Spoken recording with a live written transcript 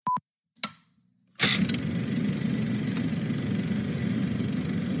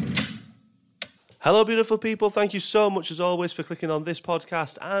Hello, beautiful people. Thank you so much, as always, for clicking on this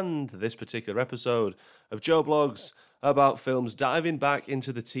podcast and this particular episode of Joe Blogs about films, diving back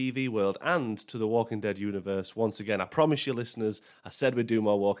into the TV world and to the Walking Dead universe. Once again, I promise you, listeners, I said we'd do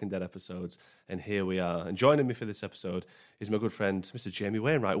more Walking Dead episodes, and here we are. And joining me for this episode is my good friend, Mr. Jamie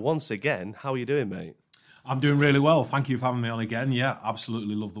Wainwright. Once again, how are you doing, mate? I'm doing really well. Thank you for having me on again. Yeah,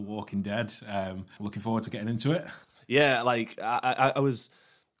 absolutely love The Walking Dead. Looking forward to getting into it. Yeah, like, I was...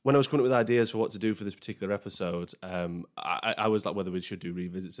 When I was coming up with ideas for what to do for this particular episode, I was like whether we should do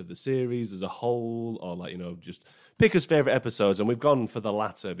revisits of the series as a whole or like, just pick us favourite episodes. And we've gone for the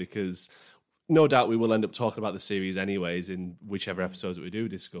latter because no doubt we will end up talking about the series anyways in whichever episodes that we do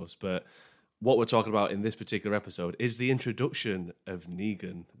discuss. But what we're talking about in this particular episode is the introduction of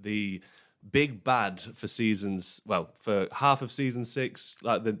Negan, the big bad for for half of season 6.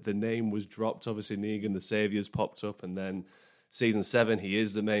 Like the name was dropped, obviously Negan, the Saviours popped up, and then Season 7, he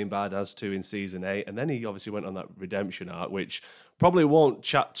is the main bad, as to in Season 8. And then he obviously went on that redemption arc, which probably won't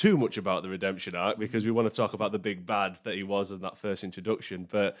chat too much about the redemption arc because we want to talk about the big bad that he was in that first introduction.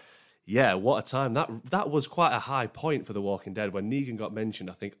 But yeah, what a time. That was quite a high point for The Walking Dead. When Negan got mentioned,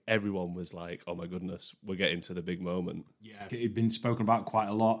 I think everyone was like, oh my goodness, we're getting to the big moment. Yeah, it'd been spoken about quite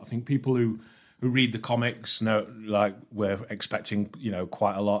a lot. I think people who read the comics know, like, we're expecting,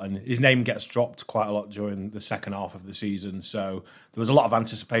 quite a lot. And his name gets dropped quite a lot during the second half of the season. So there was a lot of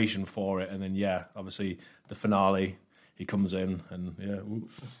anticipation for it. And then, yeah, obviously the finale, he comes in and,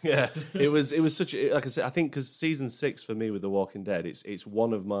 Yeah, it was such a, like I said, I think because Season 6 for me with The Walking Dead, it's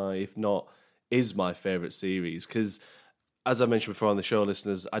one of my, if not, is my favourite series. Because as I mentioned before on the show,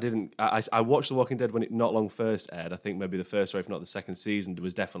 listeners, I watched The Walking Dead when it not long first aired. I think maybe the first or if not the second season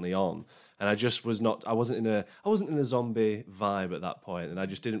was definitely on, and I just was not. I wasn't in a zombie vibe at that point, and I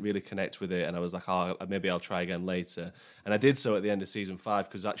just didn't really connect with it. And I was like, oh, maybe I'll try again later. And I did so at the end of season 5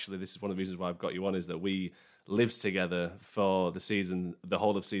 because actually this is one of the reasons why I've got you on is that we lived together for the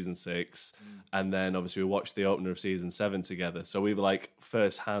whole of season 6, and then obviously we watched the opener of season 7 together. So we were like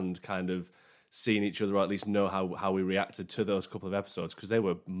first hand kind of seeing each other, or at least know how we reacted to those couple of episodes, because they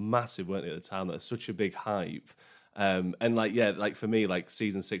were massive, weren't they, at the time? That's such a big hype. And like for me, like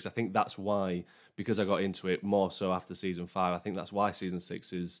season 6, I think that's why, because I got into it more so after season 5, I think that's why season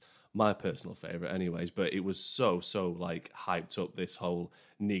 6 is my personal favourite anyways. But it was so like hyped up, this whole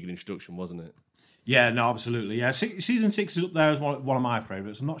Negan introduction, wasn't it? Yeah, no, absolutely. Yeah, season 6 is up there as one of my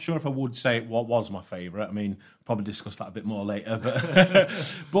favourites. I'm not sure if I would say what was my favourite. I mean, probably discuss that a bit more later.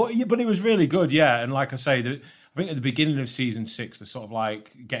 But but it was really good, yeah. And like I say, I think at the beginning of season 6, they're sort of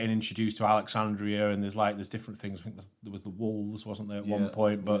like getting introduced to Alexandria, and there's different things. I think there was the wolves, wasn't there, at one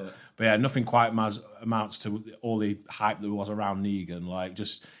point? But yeah, nothing quite amounts to all the hype there was around Negan. Like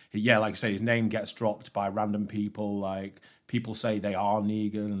like I say, his name gets dropped by random people, like. People say they are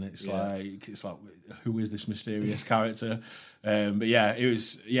Negan, and it's like who is this mysterious character? But yeah,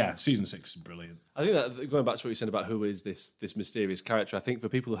 season 6 is brilliant. I think that going back to what you said about who is this mysterious character, I think for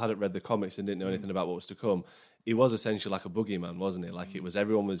people who hadn't read the comics and didn't know anything about what was to come, he was essentially like a boogeyman, wasn't he? Like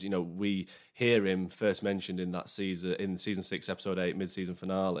everyone was, we hear him first mentioned in that season, in season 6, episode 8, mid-season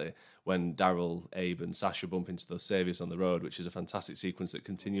finale, when Daryl, Abe, and Sasha bump into those saviors on the road, which is a fantastic sequence that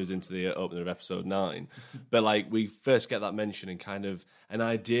continues into the opener of episode 9. But like we first get that mention and kind of an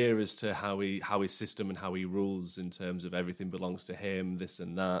idea as to how his system and how he rules in terms of everything belongs to him, this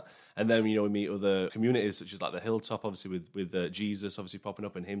and that. And then we meet other communities such as like the Hilltop, obviously with Jesus obviously popping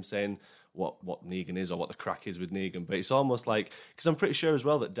up and him saying what Negan is or what the crack is with Negan. But it's almost like, because I'm pretty sure as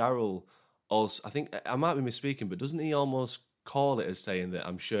well that Daryl also, I think I might be misspeaking, but doesn't he almost call it as saying that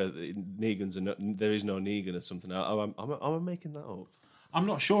I'm sure that there is no Negan or something? Am I making that up? I'm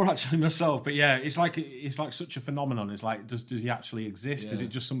not sure actually myself, but yeah, it's like such a phenomenon. It's like, does he actually exist? Yeah. Is it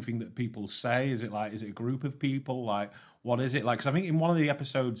just something that people say? Is it a group of people? Like, what is it? Like, because I think in one of the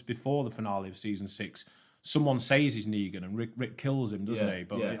episodes before the finale of season 6, someone says he's Negan and Rick kills him, doesn't he?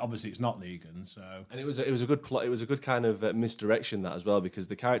 But obviously it's not Negan. So, and it was a good plot. It was a good kind of misdirection that as well, because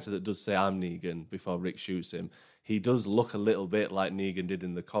the character that does say I'm Negan before Rick shoots him, he does look a little bit like Negan did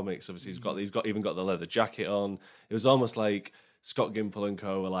in the comics. Obviously, he's got the leather jacket on. It was almost like Scott Gimple and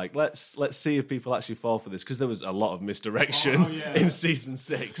co were like, let's see if people actually fall for this, because there was a lot of misdirection in season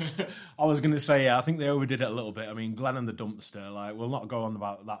 6. I was going to say, I think they overdid it a little bit. I mean, Glenn and the dumpster, like, we'll not go on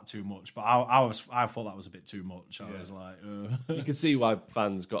about that too much, but I thought that was a bit too much. I was like, You could see why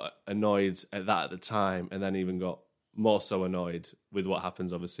fans got annoyed at that at the time, and then even got more so annoyed with what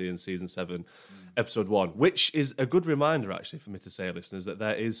happens obviously in season 7 episode 1, which is a good reminder actually for me to say, listeners, that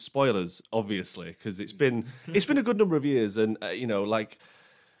there is spoilers obviously, because it's been a good number of years, and like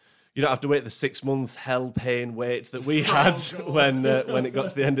you don't have to wait the 6-month hell pain wait that we had when it got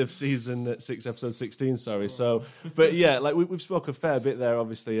to the end of season 6, episode 16. Sorry. So, but yeah, like we've spoken a fair bit there,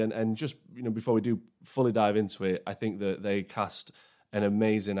 obviously, and just before we do fully dive into it, I think that they cast an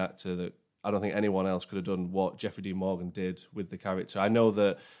amazing actor that I don't think anyone else could have done what Jeffrey Dean Morgan did with the character. I know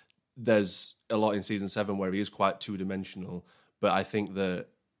that there's a lot in season 7 where he is quite two-dimensional, but I think that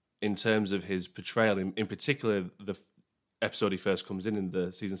in terms of his portrayal, in particular the episode he first comes in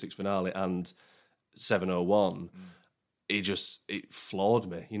the season 6 finale and 701, it floored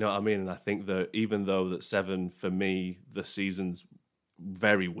me. You know what I mean? And I think that even though that 7 for me the season's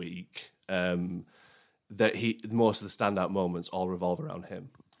very weak, that most of the standout moments all revolve around him.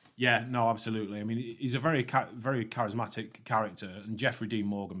 Yeah, no, absolutely. I mean, he's a very charismatic character, and Jeffrey Dean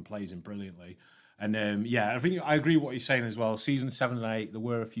Morgan plays him brilliantly. And I think I agree with what he's saying as well. Season 7 and 8, there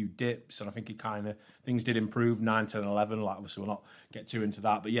were a few dips, and I think things did improve. 9, 10, and 11. Like, obviously, we'll not get too into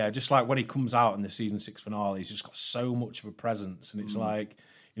that, but yeah, just like when he comes out in the season 6 finale, he's just got so much of a presence, and it's like,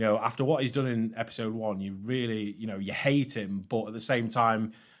 after what he's done in episode 1, you really, you hate him, but at the same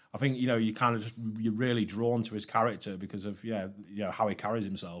time, I think you're really drawn to his character because of how he carries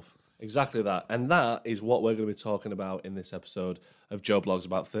himself. Exactly that. And that is what we're going to be talking about in this episode of Joe Blogs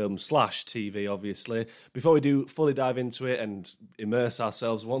About Film / TV, obviously. Before we do fully dive into it and immerse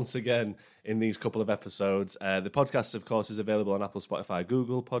ourselves once again in these couple of episodes, the podcast, of course, is available on Apple, Spotify,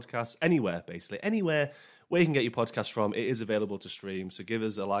 Google Podcasts, anywhere where you can get your podcast from. It is available to stream, so give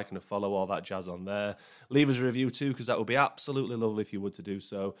us a like and a follow, all that jazz on there. Leave us a review too, because that would be absolutely lovely if you would to do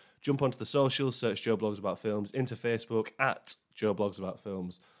so. Jump onto the socials, search Joe Blogs About Films, into Facebook at Joe Blogs About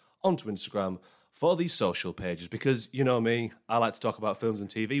Films, onto Instagram for these social pages, because you know me, I like to talk about films and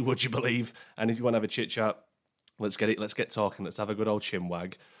TV, would you believe? And if you want to have a chit chat, let's get talking, let's have a good old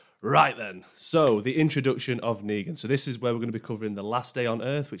chinwag. Right then, so the introduction of Negan. So this is where we're going to be covering The Last Day on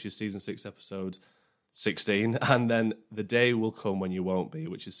Earth, which is season 6 episode 16, and then The Day Will Come When You Won't Be,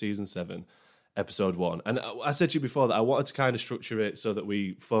 which is season 7 episode 1. And I said to you before that I wanted to kind of structure it so that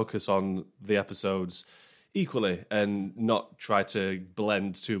we focus on the episodes equally and not try to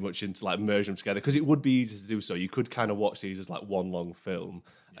blend too much into like merge them together, because it would be easy to do so. You could kind of watch these as like one long film.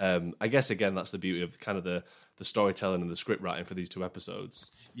 I guess again that's the beauty of kind of the storytelling and the script writing for these 2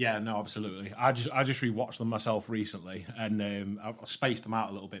 episodes. Yeah, no, absolutely. I just rewatched them myself recently, and I spaced them out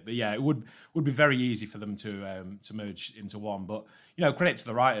a little bit. But yeah, it would be very easy for them to merge into one. But credit to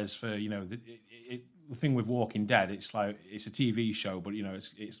the writers for the thing with Walking Dead. It's like it's a TV show, but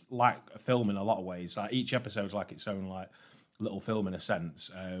it's like a film in a lot of ways. Like each episode's like its own like little film in a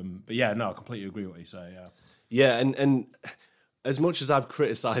sense. But yeah, no, I completely agree with what you say. Yeah, and as much as I've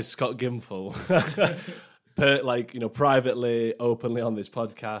criticised Scott Gimple, privately, openly on this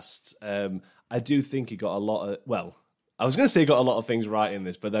podcast, I do think he got a lot of, I was going to say he got a lot of things right in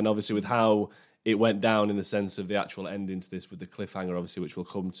this, but then obviously with how it went down in the sense of the actual ending to this with the cliffhanger, obviously, which we'll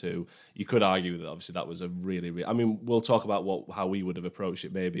come to, you could argue that obviously that was a really, I mean, we'll talk about how we would have approached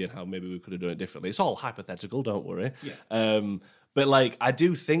it maybe and how maybe we could have done it differently. It's all hypothetical, don't worry. Yeah. But I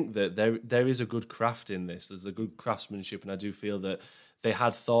do think that there is a good craft in this. There's a good craftsmanship, and I do feel that they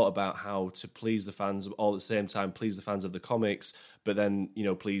had thought about how to please the fans, all at the same time please the fans of the comics, but then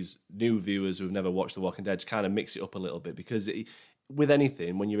please new viewers who've never watched The Walking Dead, to kind of mix it up a little bit, because with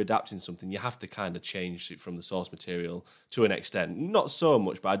anything, when you're adapting something, you have to kind of change it from the source material to an extent. Not so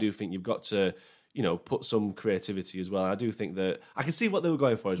much, but I do think you've got to put some creativity as well. And I do think that I can see what they were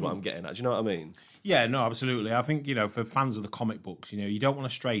going for is what I'm getting at. Do you know what I mean? Yeah, no, absolutely. I think, for fans of the comic books, you don't want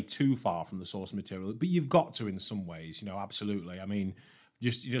to stray too far from the source material, but you've got to in some ways, absolutely. I mean,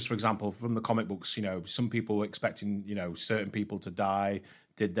 just for example, from the comic books, some people were expecting, certain people to die.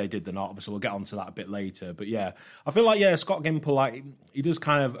 Did they not? Obviously, we'll get onto that a bit later. But yeah, I feel like, Scott Gimple, he does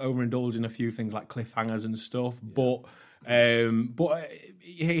kind of overindulge in a few things like cliffhangers and stuff, yeah. But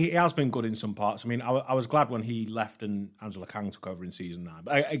he has been good in some parts. I mean, I was glad when he left and Angela Kang took over in season 9.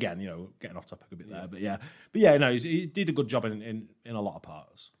 But again, getting off topic a bit there. But yeah, no, he did a good job in a lot of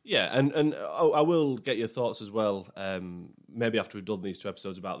parts. Yeah, and I will get your thoughts as well. Maybe after we've done these 2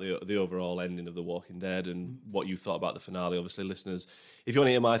 episodes about the overall ending of The Walking Dead and what you thought about the finale. Obviously, listeners, if you want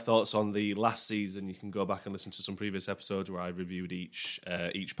to hear my thoughts on the last season, you can go back and listen to some previous episodes where I reviewed each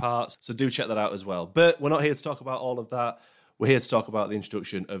part. So do check that out as well. But we're not here to talk about all of that. We're here to talk about the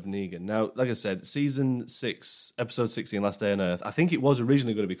introduction of Negan. Now, like I said, season 6, episode 16, Last Day on Earth, I think it was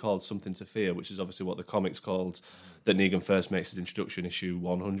originally going to be called Something to Fear, which is obviously what the comics called, that Negan first makes his introduction, issue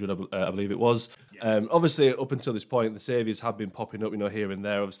 100, I believe it was. Yeah. Obviously, up until this point, the saviors have been popping up, here and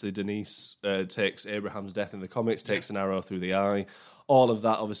there. Obviously, Denise takes Abraham's death in the comics, takes an arrow through the eye. All of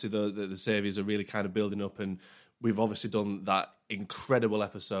that, obviously, the saviors are really kind of building up, and we've obviously done that incredible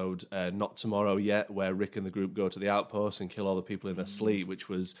episode, Not Tomorrow Yet, where Rick and the group go to the outpost and kill all the people in their sleep, which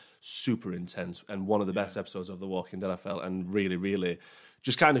was super intense and one of the best episodes of The Walking Dead, I felt, and really, really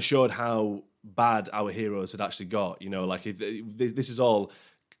just kind of showed how bad our heroes had actually got. You know, like this is all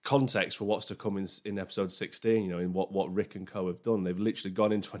context for what's to come in episode 16, you know, in what Rick and co have done. They've literally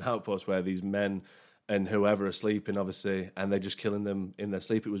gone into an outpost where these men and whoever are sleeping, obviously, and they're just killing them in their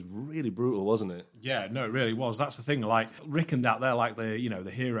sleep. It was really brutal, wasn't it? Yeah, no, it really was. That's the thing. Like Rick and that, they're like the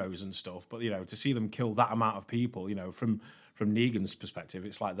heroes and stuff. But to see them kill that amount of people, from Negan's perspective,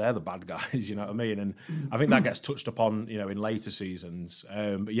 it's like they're the bad guys. You know what I mean? And I think that gets touched upon, in later seasons.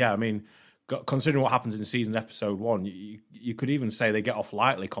 But yeah, I mean, considering what happens in season episode 1, you could even say they get off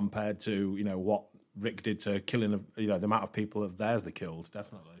lightly compared to what Rick did to killing the amount of people of theirs they killed.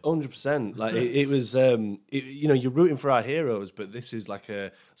 Definitely 100%. Like it was you're rooting for our heroes, but this is like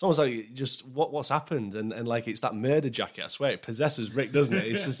it's almost like just what's happened, and like it's that murder jacket. I swear it possesses Rick, doesn't it?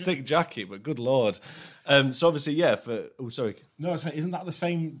 It's a sick jacket, but good lord. So obviously no, isn't that the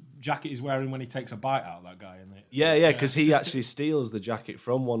same jacket he's wearing when he takes a bite out of that guy in it? Yeah, because he actually steals the jacket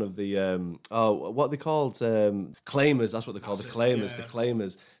from one of the what are they called? Claimers. That's what they're called. The claimers. The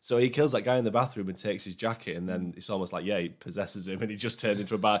claimers. So he kills that guy in the bathroom and takes his jacket, and then it's almost like he possesses him, and he just turns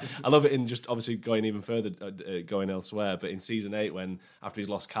into a bad. I love it in just obviously going even further, going elsewhere. But in season 8, when after he's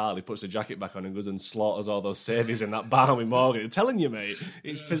lost Carl, he puts the jacket back on and goes and slaughters all those saviors in that barn with Morgan. I'm telling you, mate,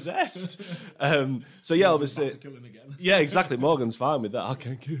 it's possessed. So yeah, obviously, to kill him again. Yeah, exactly. Morgan's fine with that. I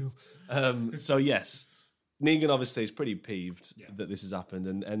can kill. So yes. Negan obviously is pretty peeved that this has happened,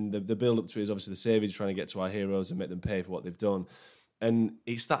 and the build up to it is obviously the saviors trying to get to our heroes and make them pay for what they've done. And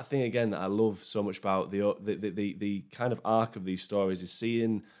it's that thing again that I love so much about the kind of arc of these stories is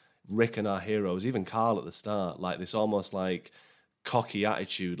seeing Rick and our heroes, even Carl at the start, like this almost like cocky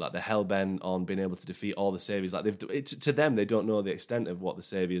attitude, like they're hell bent on being able to defeat all the saviors. Like to them, they don't know the extent of what the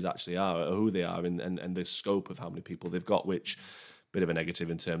saviors actually are or who they are, and the scope of how many people they've got, which. Bit of a negative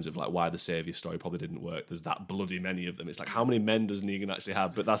in terms of like why the savior story probably didn't work. There's that bloody many of them. It's like how many men does Negan actually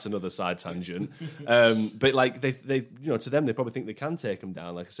have? But that's another side tangent. But like they to them they probably think they can take him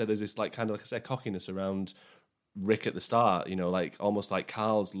down. Like I said, there's this like kind of like I said cockiness around Rick at the start. Like almost like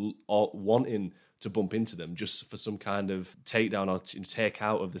Carl's wanting to bump into them just for some kind of takedown or take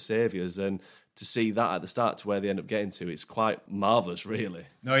out of the saviors, and to see that at the start to where they end up getting to, it's quite marvellous, really.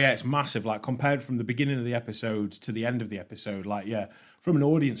 No, yeah, it's massive. Like compared from the beginning of the episode to the end of the episode, like from an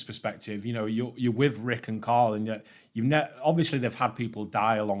audience perspective, you're with Rick and Carl, and obviously they've had people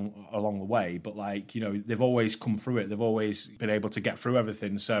die along the way, but like they've always come through it. They've always been able to get through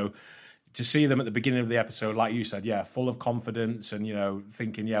everything. So to see them at the beginning of the episode, like you said, full of confidence and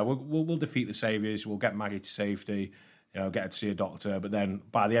thinking, we'll defeat the saviors, we'll get Maggie to safety. Get her to see a doctor, but then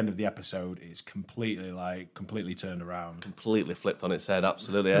by the end of the episode, it's completely turned around. Completely flipped on its head,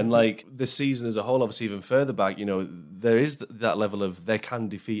 absolutely. And like the season as a whole, obviously even further back, there is that level of they can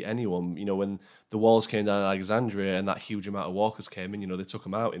defeat anyone. When the walls came down in Alexandria and that huge amount of walkers came in, they took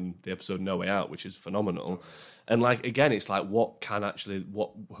them out in the episode No Way Out, which is phenomenal. And like again, it's like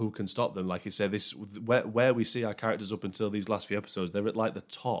who can stop them? Like you said, this where we see our characters up until these last few episodes, they're at like the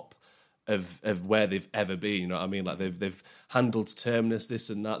top of where they've ever been, you know what I mean? Like they've handled Terminus, this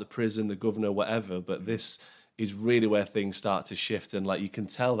and that, the prison, the governor, whatever, but this is really where things start to shift, and like you can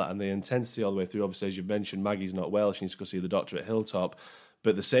tell that, and the intensity all the way through. Obviously, as you've mentioned, Maggie's not well, she needs to go see the doctor at Hilltop,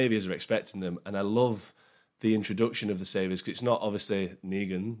 but the saviors are expecting them, and I love the introduction of the saviors, because it's not obviously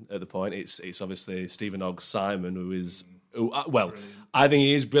Negan at the point, it's obviously Stephen Ogg's Simon, I think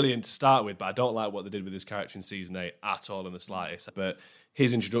he is brilliant to start with, but I don't like what they did with his character in season 8 at all in the slightest. But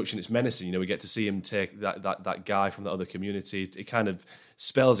his introduction, it's menacing. We get to see him take that guy from the other community. It kind of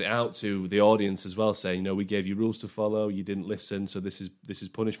spells it out to the audience as well, saying, we gave you rules to follow, you didn't listen, so this is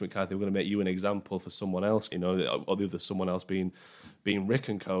punishment kind of thing. We're going to make you an example for someone else, or the other someone else being Rick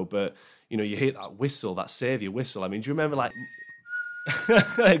and co. But you hear that whistle, that savior whistle. I mean, do you remember like?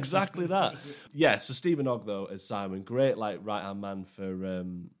 Exactly that. Yeah. So Stephen Ogg though as Simon, great like right hand man for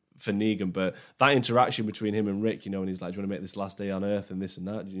Negan, but that interaction between him and Rick, and he's like, do you want to make this last day on Earth and this and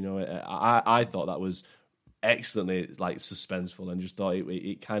that, I thought that was excellently like suspenseful, and just thought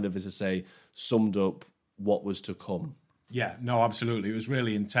it kind of, as I say, summed up what was to come. Yeah, no, absolutely. It was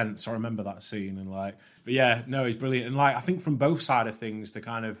really intense. I remember that scene, and he's brilliant. And I think from both sides of things, the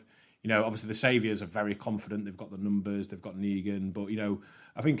kind of, obviously the saviors are very confident. They've got the numbers, they've got Negan, but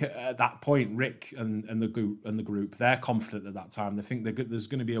I think at that point, Rick and the group, they're confident at that time. They think there's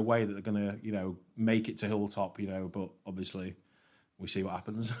going to be a way that they're going to, make it to Hilltop, but obviously we see what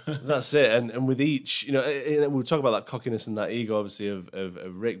happens. That's it. And with each, we'll talk about that cockiness and that ego, obviously, of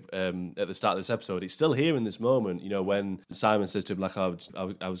Rick at the start of this episode. It's still here in this moment, when Simon says to him, like, I was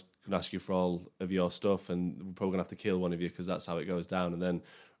going to ask you for all of your stuff, and we're probably going to have to kill one of you because that's how it goes down. And then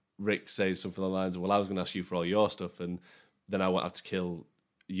Rick says something along the lines of, well, I was going to ask you for all your stuff, and then I won't have to kill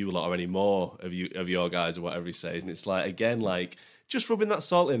you lot or any more of your guys, or whatever he says. And it's like, again, like, just rubbing that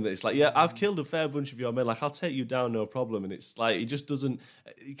salt in, that it's like, yeah, I've killed a fair bunch of your men, like, I'll take you down, no problem. And it's like, he just doesn't,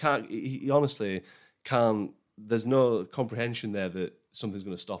 he honestly can't, there's no comprehension there that something's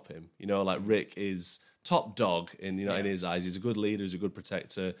going to stop him. Like, Rick is top dog in his eyes. He's a good leader, he's a good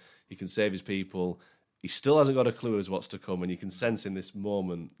protector, he can save his people. He still hasn't got a clue as what's to come, and you can sense in this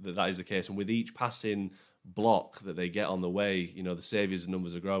moment that is the case. And with each passing block that they get on the way, the Saviours'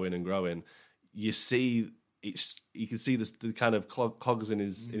 numbers are growing and growing. You can see the kind of cogs in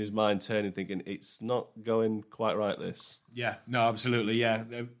his mind turning, thinking it's not going quite right. This. Yeah, no, absolutely. Yeah,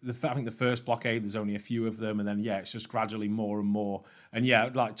 I think the first blockade, there's only a few of them, and then it's just gradually more and more. And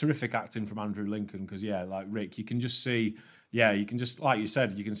like, terrific acting from Andrew Lincoln, because like Rick, you can just see. Yeah, you can just, like you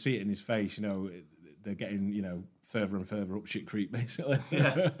said, you can see it in his face. They're getting further and further up shit creek, basically.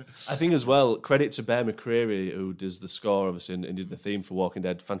 Yeah. I think as well, credit to Bear McCreary, who does the score, obviously, and did the theme for Walking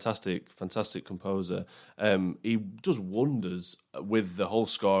Dead. Fantastic composer. He does wonders with the whole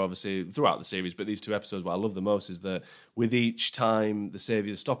score, obviously, throughout the series, but these 2 episodes, what I love the most is that with each time the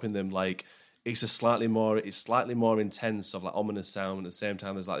Saviour's stopping them, like, it's slightly more intense, of like ominous sound, and at the same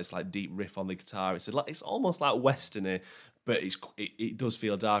time there's like this like deep riff on the guitar. It's almost like westerny, but it does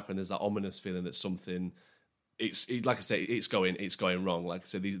feel darker, and there's that ominous feeling that something. Like I say, it's going wrong. Like I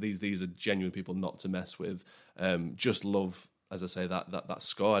said, these are genuine people not to mess with. Just love, as I say, that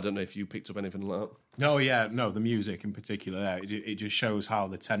score. I don't know if you picked up anything like that. No, the music in particular. It just shows how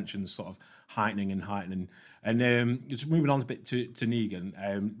the tension's sort of heightening. And just moving on a bit to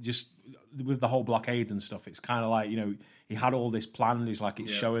Negan, just with the whole blockades and stuff, it's kind of like, he had all this planned. He's like,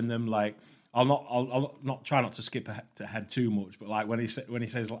 it's showing them, like, I'll not try not to skip ahead too much, but like when he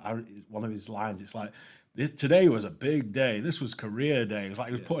says like, one of his lines, it's like, today was a big day. This was career day. It's like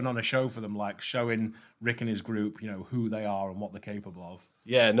he was putting on a show for them, like showing Rick and his group, who they are and what they're capable of.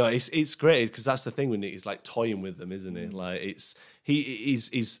 Yeah, no, it's great, because that's the thing when he's like toying with them, isn't he? Like,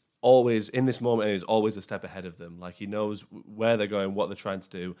 he's always in this moment, and he's always a step ahead of them. Like, he knows where they're going, what they're trying to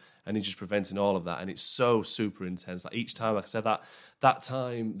do, and he's just preventing all of that. And it's so super intense. Like, each time, like I said, that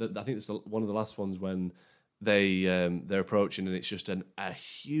time, that I think it's one of the last ones when they're approaching, and it's just a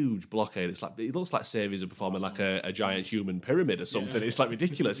huge blockade. It's like, it looks like Saviours are performing like a giant human pyramid or something. Yeah. It's like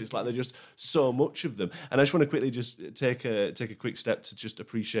ridiculous. It's like they're just so much of them. And I just want to quickly just take a quick step to just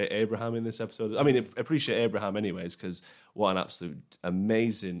appreciate Abraham in this episode. I mean, appreciate Abraham anyways, because what an absolute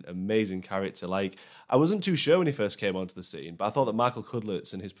amazing character. Like, I wasn't too sure when he first came onto the scene, but I thought that Michael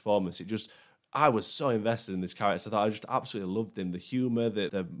Cudlitz and his performance, I was so invested in this character that I just absolutely loved him. The humour,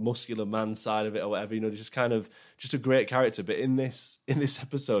 the muscular man side of it, or whatever, just kind of just a great character. But in this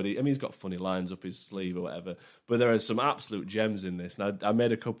episode, he's got funny lines up his sleeve or whatever. But there are some absolute gems in this. And I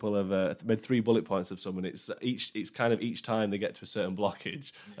made a couple of made 3 bullet points of some, and it's kind of each time they get to a certain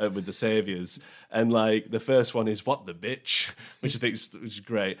blockage with the Saviours. And like the first one is what the bitch, which I think is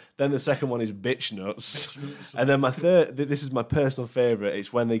great. Then the second one is bitch nuts. And then my third, this is my personal favourite.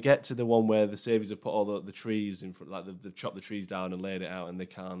 It's when they get to the one where the Saviours have put all the trees in front, like they've chopped the trees down and laid it out, and they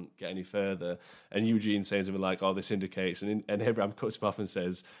can't get any further. And Eugene says something like, "Oh, this indicates," and Abraham cuts him off and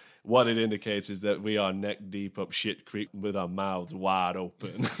says, "What it indicates is that we are neck deep up shit creek with our mouths wide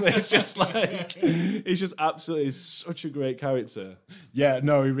open." It's just like, he's just absolutely such a great character. Yeah,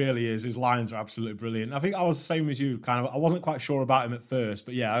 no, he really is. His lines are absolutely brilliant. I think I was the same as you, kind of. I wasn't quite sure about him at first,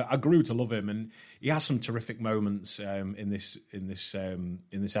 but yeah, I grew to love him, and he has some terrific moments in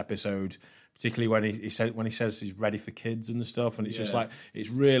this episode. Particularly when he says he's ready for kids and stuff, and it's just like, it's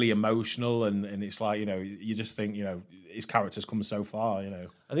really emotional, and it's like, you just think, his character's come so far,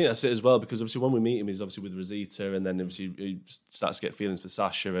 I think that's it as well, because obviously when we meet him, he's obviously with Rosita, and then obviously he starts to get feelings for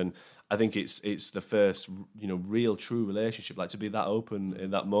Sasha, and I think it's the first, real true relationship, like to be that open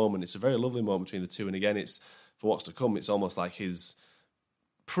in that moment. It's a very lovely moment between the two, and again, it's for what's to come. It's almost like his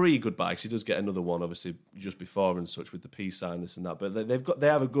pre-goodbye, because he does get another one obviously just before and such with the peace sign, this and that, but they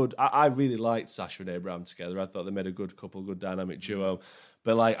have a good, I really liked Sasha and Abraham together. I thought they made a good couple, good dynamic duo.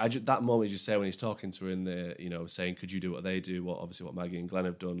 But like, that moment, as you say, when he's talking to her in the, saying, could you do what they do, what Maggie and Glenn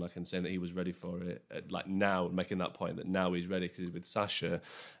have done, like, and saying that he was ready for it, like now, making that point that now he's ready because he's with Sasha.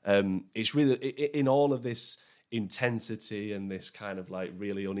 It's really, in all of this intensity and this kind of like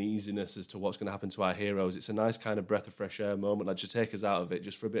really uneasiness as to what's going to happen to our heroes, it's a nice kind of breath of fresh air moment, like to take us out of it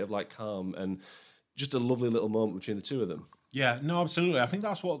just for a bit of like calm, and just a lovely little moment between the two of them. Yeah, no, absolutely. I think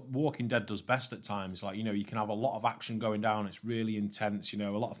that's what Walking Dead does best at times. Like, you can have a lot of action going down. It's really intense. A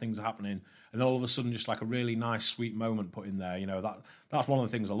lot of things are happening, and then all of a sudden, just like a really nice, sweet moment put in there. That's one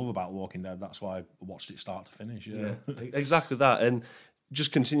of the things I love about Walking Dead. That's why I watched it start to finish. Yeah, exactly that. And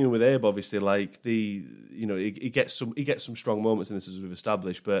just continuing with Abe, obviously, like he gets some strong moments in this, as we've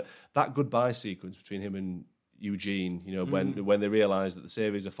established. But that goodbye sequence between him and Eugene, when they realise that the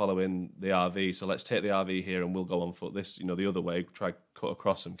Saviors are following the RV, so let's take the RV here and we'll go on foot this, the other way, try cut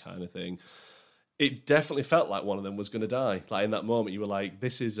across them kind of thing. It definitely felt like one of them was going to die. Like in that moment, you were like,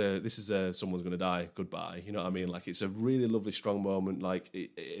 this is someone's going to die. Goodbye. You know what I mean? Like it's a really lovely, strong moment. Like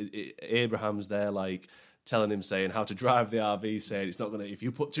Abraham's there, like telling him, saying how to drive the RV, saying it's not going to, if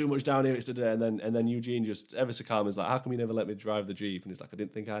you put too much down here, it's today. And then Eugene just ever so calm is like, how come you never let me drive the Jeep? And he's like, I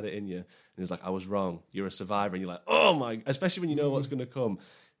didn't think I had it in you. And he's like, I was wrong. You're a survivor. And you're like, oh my, especially when you know what's going to come.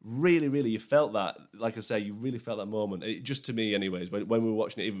 Really, really, you felt that. Like I say, you really felt that moment. Just to me, anyways, when we were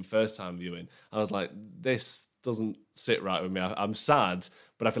watching it, even first time viewing, I was like, this doesn't sit right with me. I'm sad,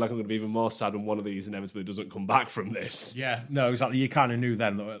 but I feel like I'm going to be even more sad when one of these inevitably doesn't come back from this. Yeah, no, exactly. You kind of knew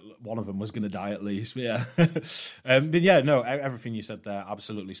then that one of them was going to die at least. But yeah, but yeah, no, everything you said there,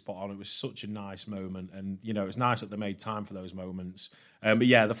 absolutely spot on. It was such a nice moment, and it's nice that they made time for those moments. But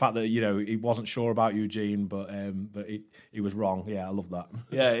yeah, the fact that he wasn't sure about Eugene, but he was wrong. Yeah, I love that.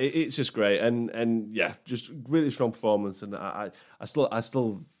 Yeah, it's just great, and yeah, just really strong performance. And I still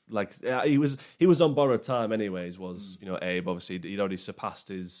like he was on borrowed time anyways. Was Abe, obviously he'd already surpassed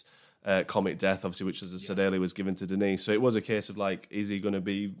his comic death, obviously, which, as I said earlier, was given to Denise. So it was a case of like, is he going to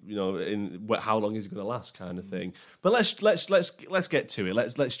be in how long is he going to last, kind of thing. But let's get to it.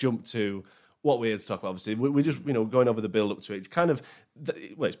 Let's jump to what we had to talk about. Obviously, we're just going over the build up to it. Kind of,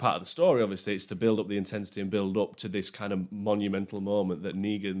 it's part of the story. Obviously, it's to build up the intensity and build up to this kind of monumental moment that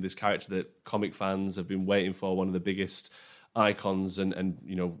Negan, this character that comic fans have been waiting for, one of the biggest icons and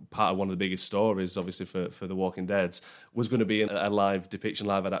part of one of the biggest stories, obviously, for The Walking Dead, was going to be a live depiction,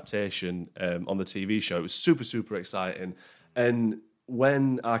 live adaptation on the TV show. It was super, super exciting. And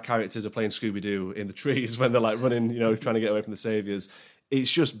when our characters are playing Scooby-Doo in the trees, when they're like running, trying to get away from the saviors, it's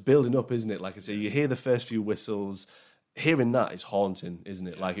just building up, isn't it? Like I say, you hear the first few whistles. Hearing that is haunting, isn't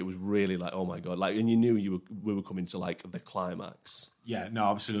it? Like it was really like, oh my god! Like, and you knew we were coming to like the climax. Yeah, no,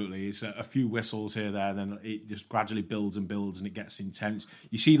 absolutely. It's a few whistles here, there, then it just gradually builds and builds, and it gets intense.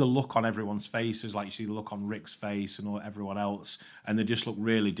 You see the look on everyone's faces, like you see the look on Rick's face and everyone else, and they just look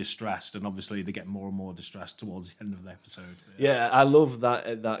really distressed. And obviously, they get more and more distressed towards the end of the episode. Yeah, I love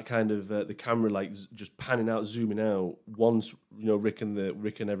that kind of the camera like just panning out, zooming out. Once Rick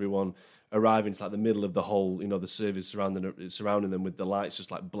and everyone arriving to like the middle of the whole, the service surrounding them with the lights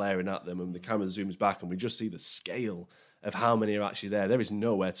just like blaring at them, and the camera zooms back, and we just see the scale of how many are actually there. There is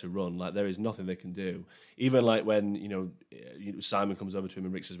nowhere to run. Like there is nothing they can do. Even like when Simon comes over to him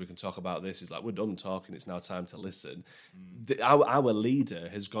and Rick says, "We can talk about this." He's like, "We're done talking. It's now time to listen." Our leader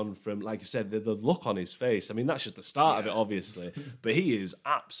has gone from, like you said, the look on his face. I mean, that's just the start of it, obviously, but he is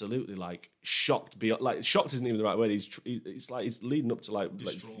absolutely like shocked. Beyond, like shocked isn't even the right word. It's like he's leading up to like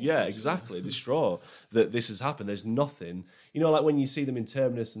yeah, exactly, distraught that this has happened. There's nothing. Like when you see them in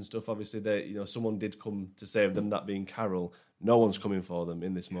Terminus and stuff. Obviously, they someone did come to save them. That being Carol. No one's coming for them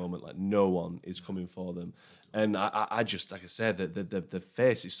in this moment. Like no one is coming for them. And I just, like I said, the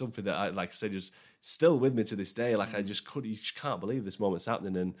face is something that I, like I said, just still with me to this day. Like you just can't believe this moment's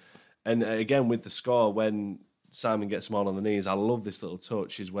happening. And again, with the score, when Simon gets them all on the knees, I love this little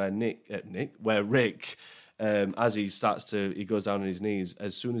touch is where Rick, as he goes down on his knees,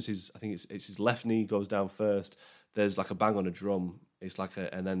 as soon as it's his left knee goes down first, there's like a bang on a drum. It's like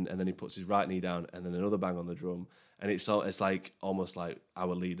and then he puts his right knee down, and then another bang on the drum, and it's like almost like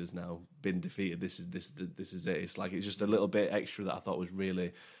our leader's now been defeated. This is it. It's like it's just a little bit extra that I thought was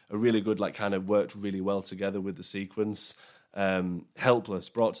really a really good, like kind of worked really well together with the sequence. Helpless,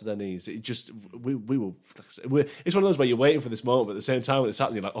 brought to their knees. It just we were. It's one of those where you're waiting for this moment, but at the same time when it's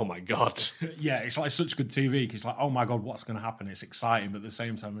happening, you're like, oh my god. Yeah, it's like such good TV because it's like, oh my god, what's going to happen? It's exciting, but at the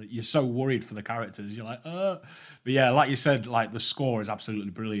same time, you're so worried for the characters. You're like, But yeah, like you said, like the score is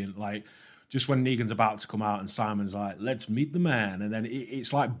absolutely brilliant. Like just when Negan's about to come out and Simon's like, let's meet the man, and then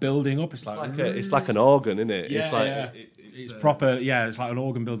it's like building up. It's like an organ, isn't it? Yeah, it's like yeah. It's proper. Yeah, it's like an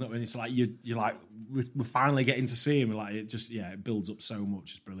organ building up, and it's like you're like. We're finally getting to see him. Like it just, it builds up so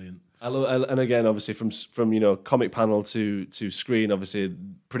much. It's brilliant. And again, obviously from comic panel to screen, obviously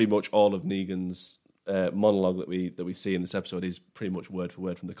pretty much all of Negan's monologue that we see in this episode is pretty much word for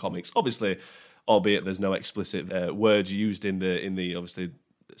word from the comics. Obviously, albeit there's no explicit words used in the obviously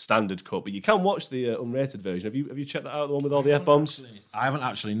standard cut, but you can watch the unrated version. Have you checked that out? The one with all the F-bombs? I haven't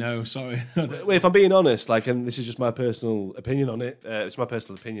actually. No, sorry. Well, if I'm being honest, like, and this is just my personal opinion on it. It's my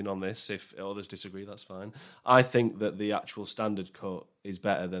personal opinion on this. If others disagree, that's fine. I think that the actual standard cut is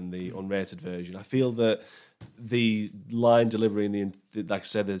better than the unrated version. I feel that the line delivery in the like I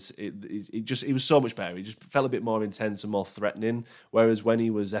said, it was so much better. It just felt a bit more intense and more threatening. Whereas when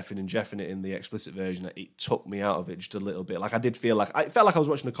he was effing and jeffing it in the explicit version, it took me out of it just a little bit. Like, I did feel like it felt like I was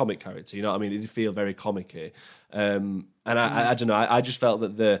watching a comic character. You know what I mean? It did feel very comic-y. And I don't know. I just felt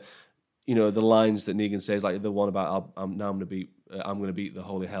that the lines that Negan says, like the one about I'm going to beat the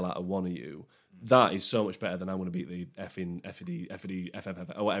holy hell out of one of you. That is so much better than I'm going to beat the effing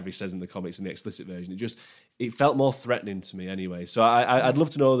FFD, or whatever he says in the comics in the explicit version. It felt more threatening to me anyway. So I'd love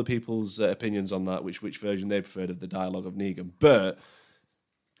to know other people's opinions on that, which version they preferred of the dialogue of Negan. But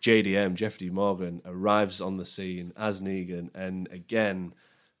JDM, Jeffrey D. Morgan, arrives on the scene as Negan, and again,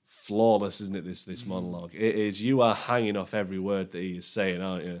 flawless, isn't it, this monologue? It is. You are hanging off every word that he is saying,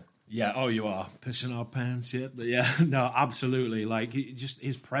 aren't you? Yeah, oh, you are pissing our pants yet, but yeah, no, absolutely. Like, just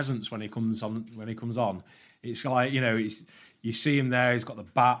his presence when he comes on, it's like, you know, you see him there. He's got the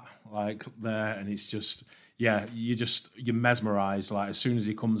bat like there, and it's just, yeah, you're mesmerized. Like, as soon as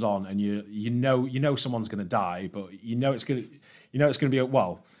he comes on, and you know someone's going to die, but it's going to be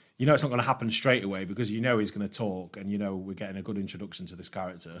it's not going to happen straight away because he's going to talk, and we're getting a good introduction to this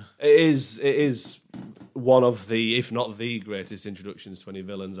character. It is one of the, if not the greatest introductions to any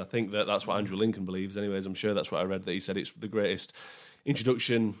villains. I think that's what Andrew Lincoln believes. Anyways, I'm sure that's what I read, that he said it's the greatest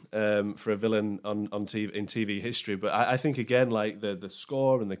introduction for a villain on TV, in TV history. But I think again, like the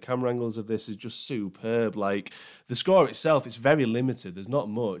score and the camera angles of this is just superb. Like, the score itself, it's very limited. There's not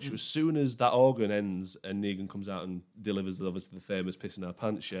much. As soon as that organ ends and Negan comes out and delivers obviously the famous "pissing our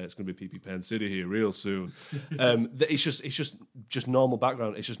pants," yeah, it's going to be PP Pen City here real soon. It's just normal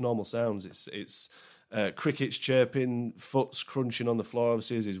background. It's just normal sounds. It's crickets chirping, foots crunching on the floor,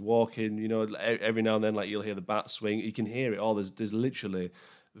 obviously, as he's walking. Every now and then, like, you'll hear the bat swing. You can hear it all. There's literally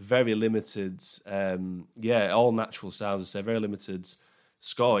very limited, all natural sounds. So very limited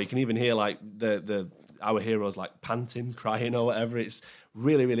score. You can even hear, like, our heroes, like, panting, crying or whatever. It's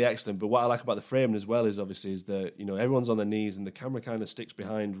really, really excellent. But what I like about the framing as well is that, everyone's on their knees and the camera kind of sticks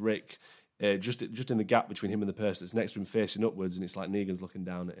behind Rick, just in the gap between him and the person that's next to him facing upwards, and it's like Negan's looking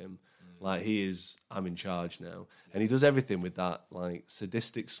down at him. Like, he is, I'm in charge now. And he does everything with that, like,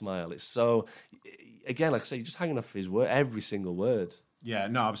 sadistic smile. It's so, again, like I say, you're just hanging off his word, every single word. Yeah,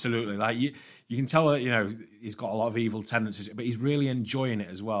 no, absolutely. Like, you can tell that, he's got a lot of evil tendencies, but he's really enjoying it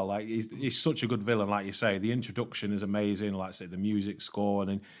as well. Like, he's such a good villain, like you say. The introduction is amazing, like I say, the music score,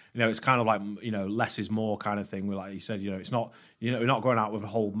 and it's kind of like, less is more kind of thing. Like you said, it's not, we're not going out with a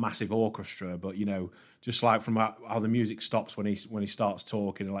whole massive orchestra, but just like from how the music stops when he starts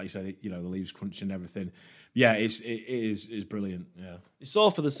talking, and like you said, the leaves crunching and everything. Yeah, it is brilliant. Yeah, it's all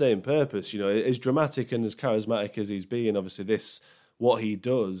for the same purpose. As dramatic and as charismatic as he's being, obviously what he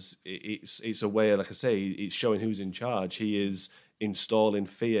does, it's a way, like I say, it's showing who's in charge. He is installing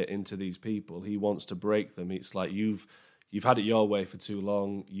fear into these people. He wants to break them. It's like, you've had it your way for too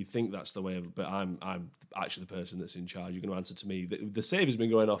long. You think that's the way of it, but I'm actually the person that's in charge. You're going to answer to me. The save has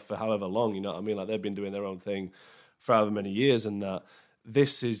been going off for however long, you know what I mean? Like, they've been doing their own thing for however many years, and that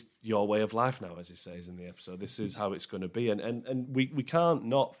this is your way of life now, as he says in the episode. This is how it's going to be. And we can't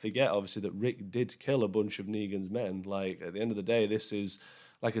not forget, obviously, that Rick did kill a bunch of Negan's men. Like, at the end of the day, this is,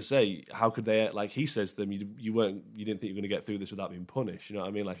 like I say, how could they, like he says to them, you didn't think you were going to get through this without being punished. You know what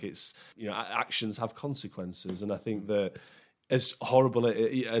I mean? Like, it's, actions have consequences. And I think that as horrible as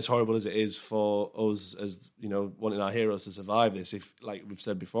it is for us, as, wanting our heroes to survive this, if, like we've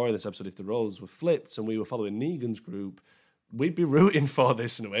said before in this episode, if the roles were flipped and we were following Negan's group, we'd be rooting for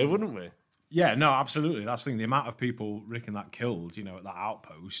this in a way, wouldn't we? Yeah, no, absolutely. That's the thing. The amount of people Rick and that killed, at that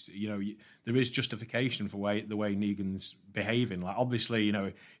outpost, there is justification for the way Negan's behaving. Like, obviously,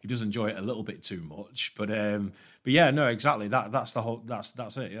 he does enjoy it a little bit too much, but yeah, no, exactly. That's the whole.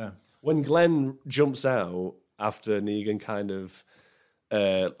 That's it. Yeah. When Glenn jumps out after Negan kind of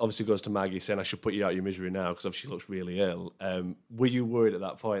obviously goes to Maggie saying, "I should put you out of your misery now," because obviously she looks really ill. Were you worried at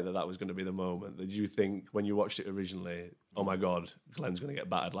that point that was going to be the moment? Did you think when you watched it originally, oh my God, Glenn's going to get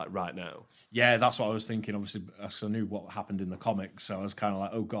battered like right now? Yeah, that's what I was thinking. Obviously, I knew what happened in the comics, so I was kind of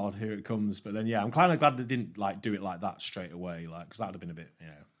like, oh God, here it comes. But then, yeah, I'm kind of glad they didn't like do it like that straight away, like, because that would have been a bit,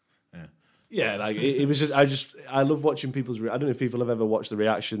 yeah. Yeah, like it was just I love watching people's. I don't know if people have ever watched the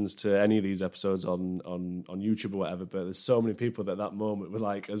reactions to any of these episodes on YouTube or whatever, but there's so many people that moment were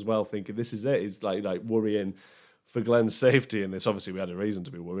like as well thinking this is it. It's like worrying, for Glenn's safety in this. Obviously, we had a reason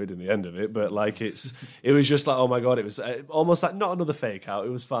to be worried in the end of it, but like it was just like, oh my god, it was almost like not another fake out. It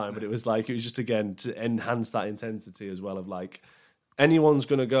was fine, but it was just again to enhance that intensity as well of like anyone's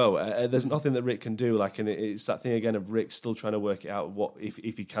gonna go. There's nothing that Rick can do. Like, and it's that thing again of Rick still trying to work it out what if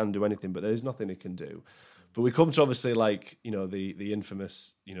he can do anything, but there's nothing he can do. But we come to obviously like the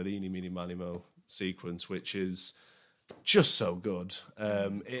infamous the Eeny Meeny Miny Mo sequence, which is just so good.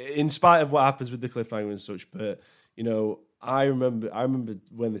 In spite of what happens with the cliffhanger and such, but I remember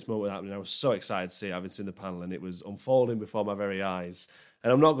when this moment happened. I was so excited to see it, having seen the panel, and it was unfolding before my very eyes.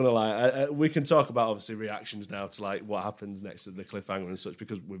 And I'm not going to lie, we can talk about obviously reactions now to like what happens next to the cliffhanger and such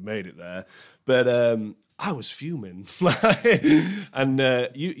because we've made it there. But I was fuming, and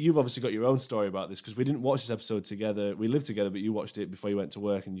you've obviously got your own story about this because we didn't watch this episode together. We lived together, but you watched it before you went to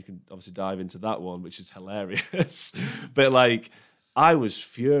work, and you can obviously dive into that one, which is hilarious. But like, I was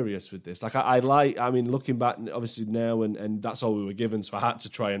furious with this. Like, I mean, looking back, obviously now, and that's all we were given, so I had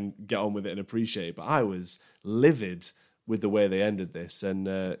to try and get on with it and appreciate it. But I was livid with the way they ended this,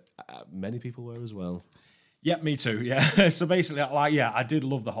 and many people were as well. Yeah, me too. Yeah, so basically, I did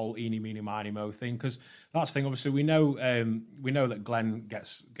love the whole Eeny Meeny Miny Mo thing because that's the thing. Obviously, we know that Glenn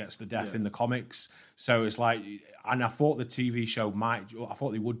gets the death in the comics, so it's like, and I thought the TV show I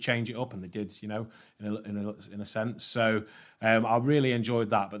thought they would change it up, and they did, in a sense. So I really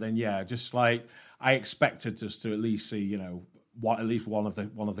enjoyed that. But then, just like I expected us to at least see, at least one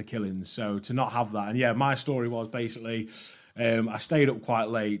of the killings. So to not have that, and my story was basically. I stayed up quite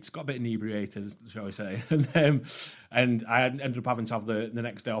late, got a bit inebriated, shall we say, and I ended up having to have the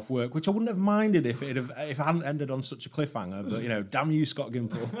next day off work, which I wouldn't have minded if it hadn't ended on such a cliffhanger. But damn you, Scott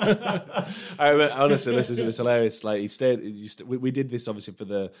Gimple. I remember, honestly, it was hilarious. Like we did this obviously for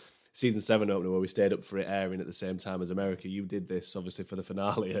the season 7 opener where we stayed up for it airing at the same time as America. You did this obviously for the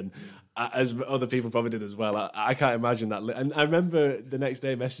finale, and as other people probably did as well. I can't imagine that. And I remember the next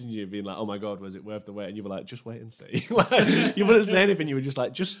day messaging you being like, "Oh my god, was it worth the wait?" And you were like, "Just wait and see." Like, you wouldn't say anything. You were just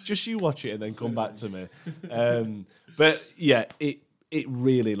like, "Just you watch it and then come back to me." But yeah, it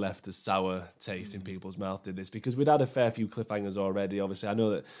really left a sour taste in people's mouth, did this, because we'd had a fair few cliffhangers already. Obviously, I know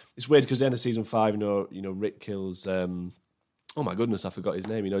that it's weird because at the end of season 5, Rick kills. Oh my goodness, I forgot his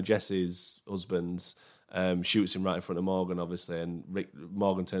name. Jesse's husband shoots him right in front of Morgan, obviously, and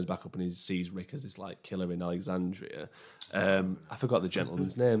Morgan turns back up and he sees Rick as this like killer in Alexandria. I forgot the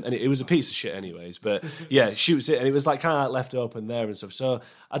gentleman's name, and it was a piece of shit, anyways. But yeah, shoots it, and it was like kind of left open there and stuff. So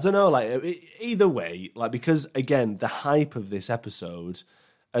I don't know, like either way, like because again, the hype of this episode,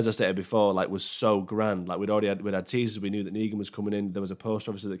 as I stated before, like was so grand. Like we'd had teasers, we knew that Negan was coming in. There was a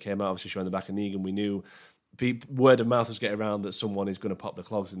poster obviously that came out, obviously showing the back of Negan. We knew. Word of mouth was getting around that someone is going to pop the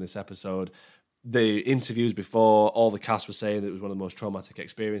clogs in this episode. The interviews before, all the cast were saying that it was one of the most traumatic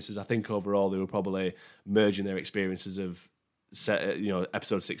experiences. I think overall they were probably merging their experiences of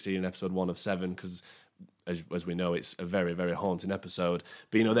episode 16 and episode 1 of 7 because as we know, it's a very, very haunting episode.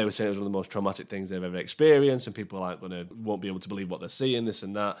 But they were saying it was one of the most traumatic things they've ever experienced, and people won't be able to believe what they're seeing, this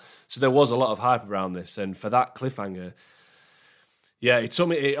and that. So there was a lot of hype around this, and for that cliffhanger. Yeah, it took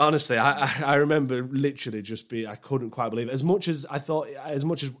me. Honestly, I remember literally I couldn't quite believe it. As much as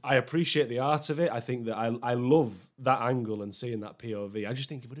I appreciate the art of it, I think that I love that angle and seeing that POV. I just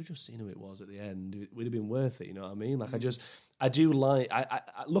think if we'd have just seen who it was at the end, it would have been worth it. You know what I mean? Like I do like. I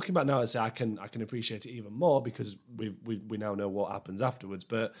looking back now, I say I can appreciate it even more because we now know what happens afterwards.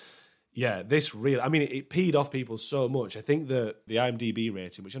 But yeah, this really. I mean, it peed off people so much. I think the IMDb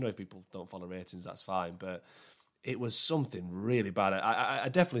rating, which I know if people don't follow ratings, that's fine, but. It was something really bad. I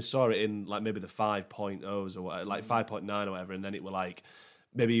definitely saw it in like maybe the 5.0s or what, like 5.9 or whatever, and then it were like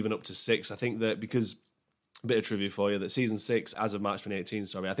maybe even up to 6. I think that because a bit of trivia for you that season 6 as of March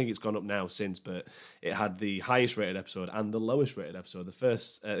 2018, I think it's gone up now since, but it had the highest rated episode and the lowest rated episode. The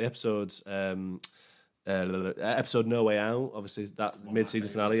first episode No Way Out, obviously that mid-season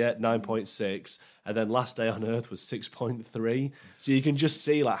finale, 9.6, and then Last Day on Earth was 6.3. So you can just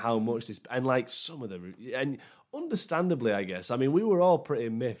see like how much this and like some of the and. Understandably, I guess. I mean, we were all pretty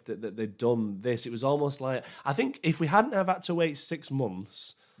miffed that they'd done this. It was almost like I think if we hadn't have had to wait 6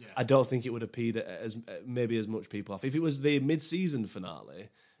 months, I don't think it would have peed as much people off. If it was the mid-season finale,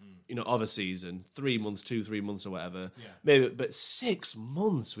 of a season, 3 months, 2-3 months or whatever, maybe. But 6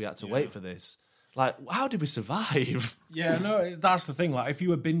 months we had to wait for this. Like, how did we survive? Yeah, no, that's the thing. Like, if you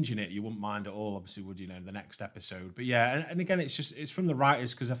were binging it, you wouldn't mind at all, obviously, would you, the next episode? But yeah, and again, it's from the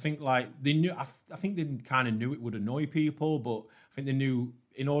writers because I think, like, they knew, I think they kind of knew it would annoy people, but I think they knew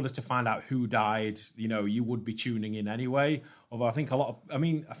in order to find out who died, you would be tuning in anyway. Although I think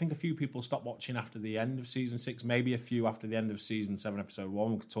I think a few people stopped watching after the end of season 6, maybe a few after the end of season 7, episode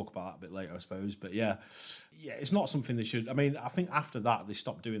 1. We could talk about that a bit later, I suppose. But yeah, it's not something they should. I mean, I think after that they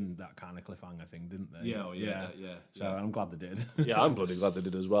stopped doing that kind of cliffhanger thing, didn't they? Yeah. So I'm glad they did. Yeah, I'm bloody glad they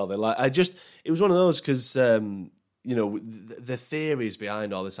did as well. It was one of those because. The theories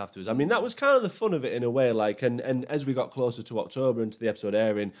behind all this afterwards. I mean, that was kind of the fun of it in a way. Like, and as we got closer to October and to the episode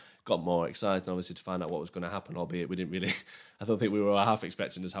airing, got more excited, obviously, to find out what was going to happen. Albeit we didn't really. I don't think we were half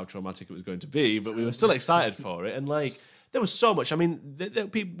expecting as how traumatic it was going to be, but we were still excited for it. And like, there was so much. I mean,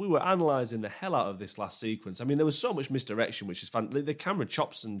 we were analysing the hell out of this last sequence. I mean, there was so much misdirection, which is fun. The camera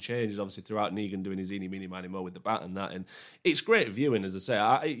chops and changes, obviously, throughout Negan doing his eeny, meeny, miny, mo with the bat and that. And it's great viewing, as I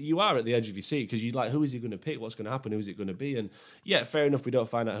say. You are at the edge of your seat because you're like, who is he going to pick? What's going to happen? Who is it going to be? And yeah, fair enough, we don't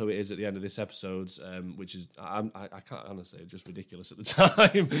find out who it is at the end of this episode, which is, I can't honestly, just ridiculous at the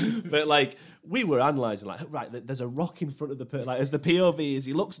time. But like, we were analysing, like, right, there's a rock in front of the person. Like, as the POV, as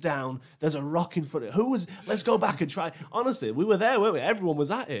he looks down, there's a rock in front of it. Let's go back and try. Honestly, we were there, weren't we? Everyone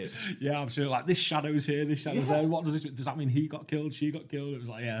was at it. Yeah, absolutely. Like, this shadow's here, this shadow's there. What does this mean? Does that mean he got killed, she got killed? It was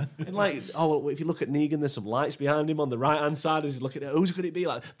like, yeah. And like, if you look at Negan, there's some lights behind him on the right-hand side as he's looking at who's could it be?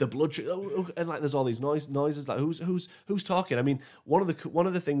 Like, the blood and like, there's all these noises. Like, who's talking? I mean, one of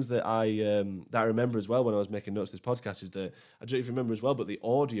the things that I remember as well when I was making notes of this podcast is that, I don't know if you remember as well, but the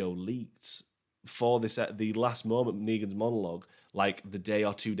audio leaked for this the last moment of Negan's monologue, like the day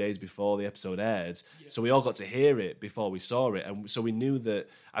or 2 days before the episode aired. Yeah. So we all got to hear it before we saw it, and so we knew that.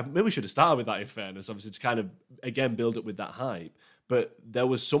 Maybe we should have started with that, in fairness, obviously, to kind of again build up with that hype. But there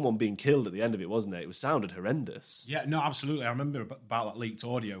was someone being killed at the end of it, wasn't there? It sounded horrendous. Yeah, no, absolutely. I remember about that leaked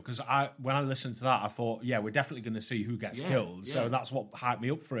audio because when I listened to that, I thought, yeah, we're definitely going to see who gets killed. Yeah. So that's what hyped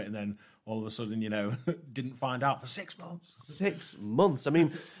me up for it. And then all of a sudden, didn't find out for 6 months. 6 months. I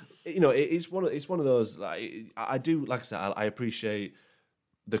mean, it's one of those. Like, I do, like I said, I appreciate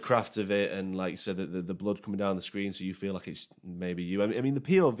the craft of it, and like you said, the blood coming down the screen, so you feel like it's maybe you. I mean, the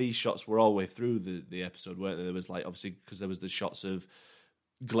POV shots were all the way through the episode, weren't they? There was like, obviously, because there was the shots of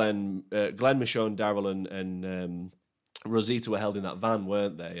Glenn, Michonne, Daryl, and Rosita were held in that van,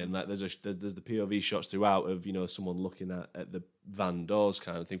 weren't they? And like, there's the POV shots throughout of someone looking at the van doors,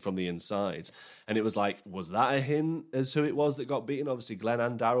 kind of thing, from the inside. And it was like, was that a hint as who it was that got beaten? Obviously, Glenn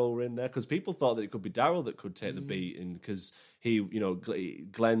and Daryl were in there because people thought that it could be Daryl that could take the beating because he,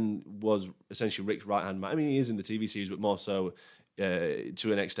 Glenn was essentially Rick's right hand man. I mean, he is in the TV series, but more so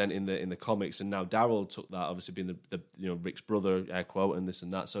to an extent in the comics. And now Daryl took that, obviously being the Rick's brother, air quote, and this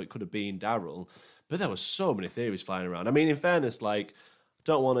and that. So it could have been Daryl. But there were so many theories flying around. I mean, in fairness, like,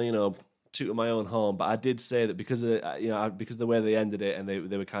 don't want to, toot my own horn, but I did say that because of because of the way they ended it and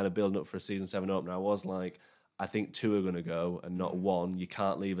they were kind of building up for a season 7 opener, I was like, I think 2 are going to go and not 1. You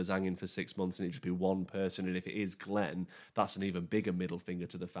can't leave us hanging for 6 months and it just be one person. And if it is Glenn, that's an even bigger middle finger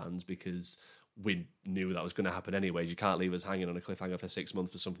to the fans because we knew that was going to happen anyways. You can't leave us hanging on a cliffhanger for 6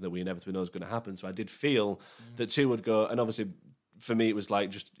 months for something that we inevitably know is going to happen. So I did feel that 2 would go, and obviously for me, it was like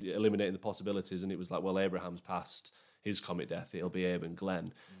just eliminating the possibilities, and it was like, well, Abraham's past his comic death, it'll be Abe and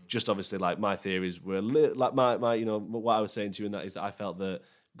Glenn. Just obviously, like, my theories were like my what I was saying to you in that is that I felt that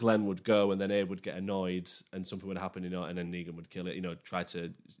Glenn would go and then Abe would get annoyed and something would happen, and then Negan would kill it.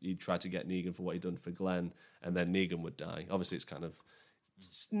 He'd try to get Negan for what he'd done for Glenn, and then Negan would die. Obviously,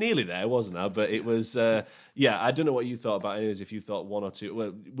 it's nearly there, wasn't it? But it was, I don't know what you thought about it. Anyways, if you thought 1 or 2,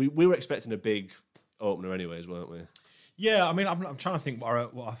 well, we were expecting a big opener anyways, weren't we? Yeah, I mean, I'm trying to think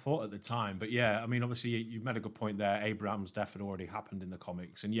what I thought at the time, but yeah, I mean, obviously you made a good point there. Abraham's death had already happened in the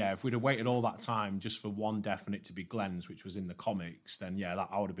comics, and yeah, if we'd have waited all that time just for one death and it to be Glenn's, which was in the comics, then yeah,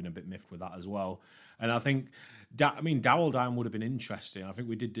 I would have been a bit miffed with that as well. And I think, Daryl dying would have been interesting. I think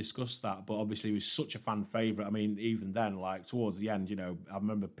we did discuss that, but obviously he was such a fan favourite. I mean, even then, like towards the end, I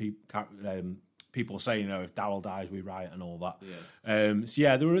remember people saying, if Daryl dies, we riot and all that. Yeah. So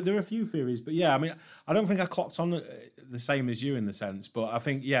yeah, there were a few theories, but yeah, I mean, I don't think I clocked on the same as you in the sense, but I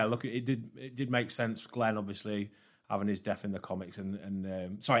think look, it did make sense. Glenn obviously having his death in the comics,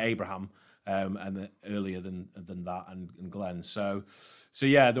 and Abraham, and earlier than that, and Glenn. So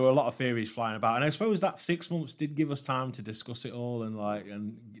yeah, there were a lot of theories flying about, and I suppose that 6 months did give us time to discuss it all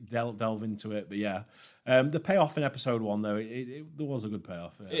and delve into it. But yeah, the payoff in episode 1 though, there was a good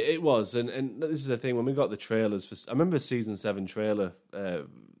payoff. Yeah. It was, and this is the thing when we got the trailers I remember season 7 trailer.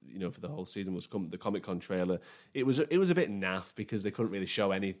 For the whole season was the Comic-Con trailer. It was a bit naff because they couldn't really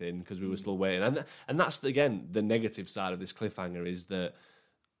show anything because we were still waiting, and that's again the negative side of this cliffhanger is that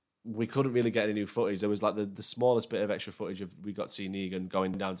we couldn't really get any new footage. There was like the smallest bit of extra footage of we got to see Negan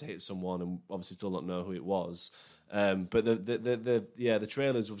going down to hit someone and obviously still not know who it was. But the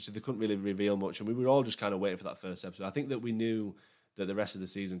trailers, obviously they couldn't really reveal much, and we were all just kind of waiting for that first episode. I think that we knew that the rest of the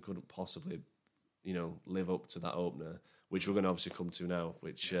season couldn't possibly, live up to that opener, which we're going to obviously come to now,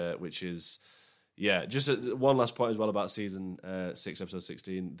 which is. Yeah, just one last point as well about season 6, episode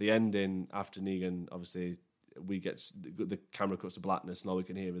 16. The ending after Negan, obviously, we get the camera cuts to blackness, and all we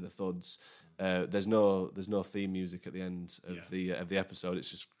can hear are the thuds. There's no theme music at the end of the episode. It's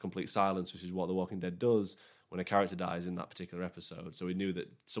just complete silence, which is what The Walking Dead does when a character dies in that particular episode. So we knew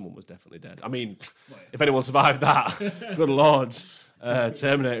that someone was definitely dead. I mean, if anyone survived that, good lord,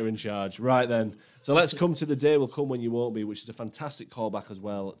 Terminator in charge. Right then. So let's come to The Day Will Come When You Won't Be, which is a fantastic callback as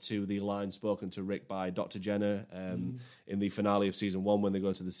well to the line spoken to Rick by Dr. Jenner in the finale of season 1 when they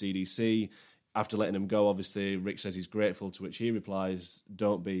go to the CDC. After letting him go, obviously, Rick says he's grateful, to which he replies,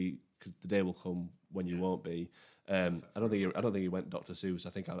 "Don't be, because the day will come when you won't be." I don't think he went Dr. Seuss. I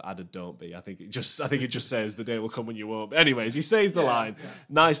think I added "don't be." I think it just says the day will come when you won't be. Anyways, he says the line. Yeah.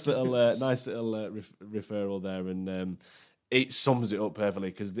 Nice little referral there, and it sums it up perfectly.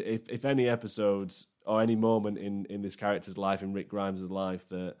 Because if any episodes or any moment in this character's life, in Rick Grimes' life,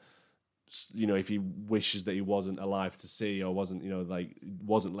 that if he wishes that he wasn't alive to see or wasn't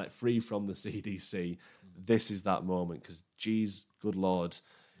wasn't let free from the CDC, this is that moment. Because geez, good lord.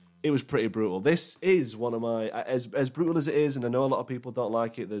 It was pretty brutal. This is one of my, as brutal as it is, and I know a lot of people don't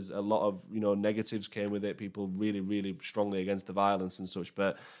like it. There's a lot of negatives came with it. People really, really strongly against the violence and such.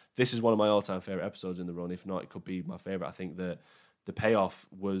 But this is one of my all-time favorite episodes in the run. If not, it could be my favorite. I think that the payoff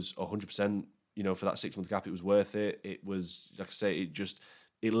was 100%. For that 6-month gap, it was worth it. It was, like I say,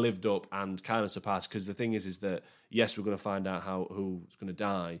 it lived up and kind of surpassed. Because the thing is that yes, we're going to find out who's going to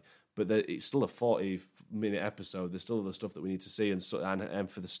die. But it's still a 40-minute episode. There's still other stuff that we need to see, and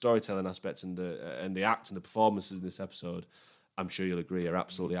for the storytelling aspects and the act and the performances in this episode, I'm sure you'll agree, are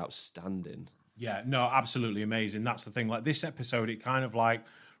absolutely outstanding. Yeah, no, absolutely amazing. That's the thing. Like this episode, it kind of like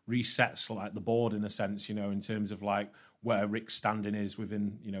resets like the board in a sense, in terms of like where Rick's standing is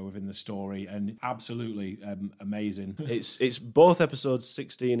within the story, and absolutely amazing. It's both episodes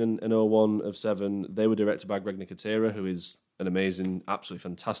 16 and 01 of 7. They were directed by Greg Nicotera, who is an amazing, absolutely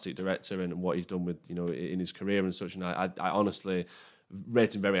fantastic director, and what he's done with in his career and such. And I honestly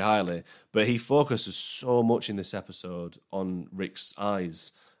rate him very highly. But he focuses so much in this episode on Rick's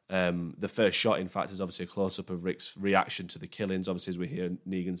eyes. The first shot, in fact, is obviously a close-up of Rick's reaction to the killings. Obviously, as we hear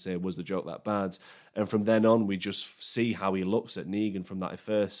Negan say, "Was the joke that bad?" And from then on, we just see how he looks at Negan from that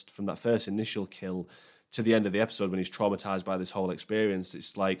first initial kill to the end of the episode when he's traumatized by this whole experience.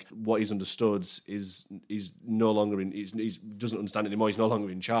 It's like what he's understood is he's no longer he doesn't understand it anymore. He's no longer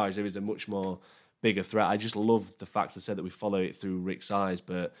in charge. There is a much more bigger threat. I just love the fact I said that we follow it through Rick's eyes,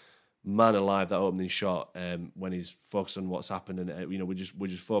 but man alive, that opening shot when he's focused on what's happened, and we're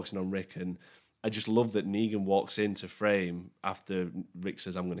just focusing on Rick, and I just love that Negan walks into frame after Rick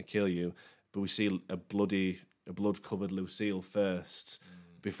says, "I'm going to kill you," but we see a blood-covered Lucille first.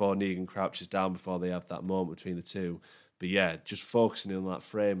 Before Negan crouches down, before they have that moment between the two. But yeah, just focusing on that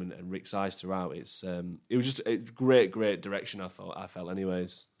frame and Rick's eyes throughout, it was just a great direction, I felt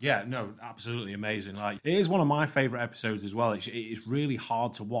anyways. Yeah, no, absolutely amazing. Like, it is one of my favourite episodes as well. It's really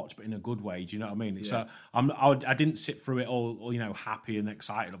hard to watch, but in a good way. Do you know what I mean? It's I didn't sit through it all happy and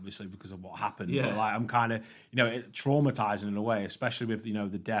excited, obviously, because of what happened. Yeah. But like, I'm kind of, traumatizing in a way, especially with,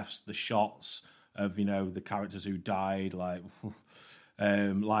 the deaths, the shots of, the characters who died, like...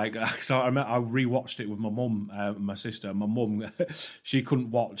 so I rewatched it with my mum, my sister. My mum, she couldn't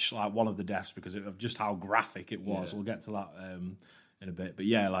watch like one of the deaths because of just how graphic it was. Yeah. We'll get to that in a bit, but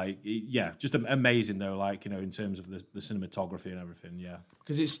just amazing though. Like in terms of the cinematography and everything. Yeah,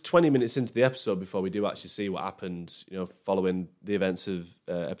 because it's 20 minutes into the episode before we do actually see what happened. Following the events of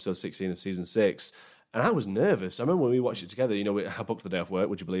episode 16 of season 6. And I was nervous. I remember when we watched it together, I booked the day off work,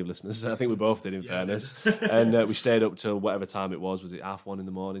 would you believe, listeners? I think we both did, in fairness. And we stayed up till whatever time it was. Was it 1:30 in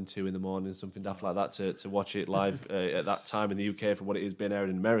the morning, 2 in the morning, something daft like that to watch it live at that time in the UK for what it is being aired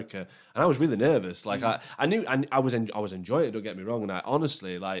in America. And I was really nervous. Like, I knew, and I was enjoying it, don't get me wrong. And I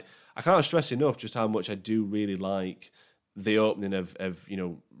honestly, like, I can't stress enough just how much I do really like the opening of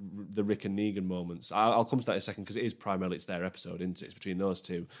the Rick and Negan moments. I'll come to that in a second because it's their episode, isn't it? It's between those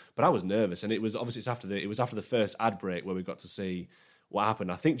two. But I was nervous, and it was obviously it was after the first ad break where we got to see what happened.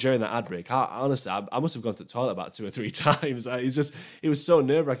 I think during that ad break, I must have gone to the toilet about 2 or 3 times. It was so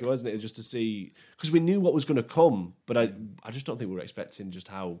nerve-wracking, wasn't it? Just to see, because we knew what was going to come, but I just don't think we were expecting just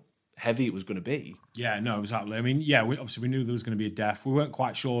how heavy it was going to be. Yeah, no, exactly. I mean, yeah, obviously we knew there was going to be a death. We weren't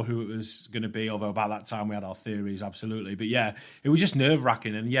quite sure who it was going to be, although about that time we had our theories, absolutely. But yeah, it was just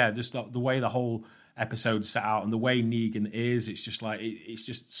nerve-wracking. And yeah, just the way the whole episode set out and the way Negan is, it's just like, it's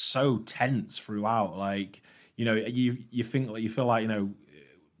just so tense throughout. Like, you know, you think, like, you feel like, you know,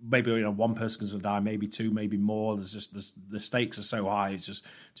 maybe, you know, one person's gonna die, maybe two, maybe more. There's just the stakes are so high. It's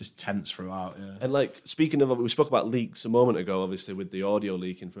just tense throughout. Yeah. And like, speaking of, we spoke about leaks a moment ago, obviously with the audio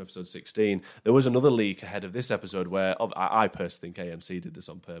leaking from episode 16. There was another leak ahead of this episode where I personally think AMC did this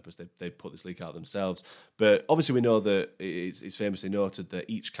on purpose. They put this leak out themselves. But obviously we know that it's famously noted that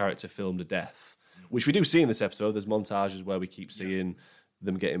each character filmed a death, which we do see in this episode. There's montages where we keep seeing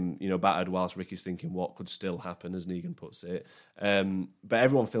them getting, you know, battered whilst Ricky's thinking what could still happen, as Negan puts it. But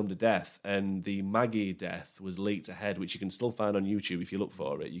everyone filmed a death, and the Maggie death was leaked ahead, which you can still find on YouTube if you look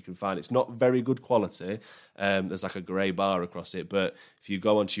for it. You can find it's not very good quality. There's like a grey bar across it, but if you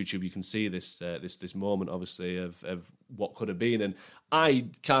go onto YouTube, you can see this moment, obviously, of what could have been. And I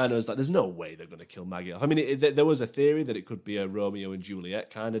kind of was like, there's no way they're going to kill Maggie off. I mean, there was a theory that it could be a Romeo and Juliet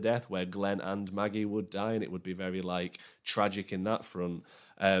kind of death where Glenn and Maggie would die, and it would be very like tragic in that front.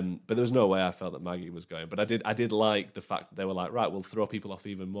 But there was no way I felt that Maggie was going. But I did like the fact that they were like, right, we'll throw people off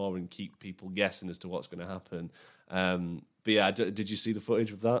even more and keep people guessing as to what's going to happen. But yeah, did you see the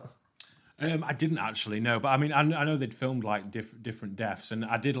footage of that? I didn't actually, no, but I mean, I know they'd filmed like different deaths, and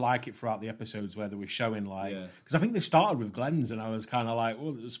I did like it throughout the episodes where they were showing like, because I think they started with Glenn's, and I was kind of like,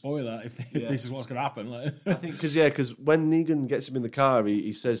 well, spoiler if this is what's going to happen. Like. I think because when Negan gets him in the car,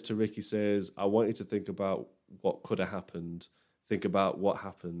 he says to Rick, he says, I want you to think about what could have happened, think about what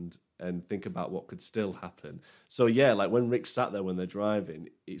happened, and think about what could still happen. So yeah, like when Rick sat there when they're driving,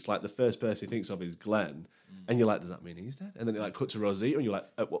 it's like the first person he thinks of is Glenn. And you're like, does that mean he's dead? And then it like cut to Rosita, and you're like,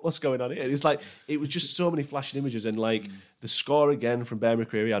 what's going on here? And it's like, it was just so many flashing images, and like the score again from Bear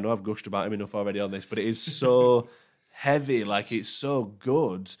McCreary. I know I've gushed about him enough already on this, but it is so heavy, like it's so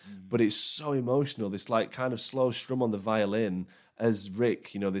good, but it's so emotional. This like kind of slow strum on the violin as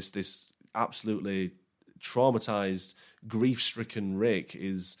Rick, you know, this absolutely traumatized, grief-stricken Rick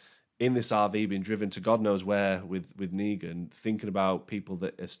is in this RV being driven to God knows where with Negan, thinking about people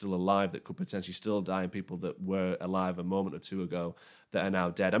that are still alive that could potentially still die, and people that were alive a moment or two ago that are now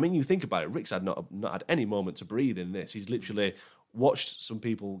dead. I mean, you think about it, Rick's had not had any moment to breathe in this. He's literally watched some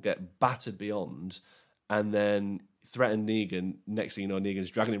people get battered beyond and then threatened Negan. Next thing you know, Negan's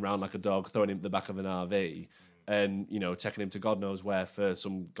dragging him around like a dog, throwing him at the back of an RV. And, you know, taking him to God knows where for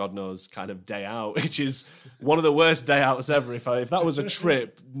some God knows kind of day out, which is one of the worst day outs ever. If that was a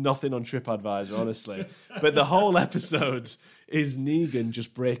trip, nothing on TripAdvisor, honestly. But the whole episode is Negan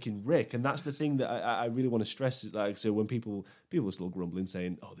just breaking Rick. And that's the thing that I really want to stress. Is like, so when people are still grumbling,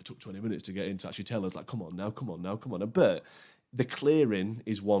 saying, oh, they took 20 minutes to get in to actually tell us, like, come on now. But the clearing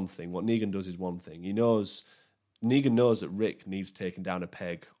is one thing. What Negan does is one thing. Negan knows that Rick needs taken down a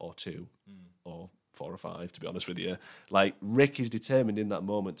peg or two, or 4 or 5, to be honest with you. Like, Rick is determined in that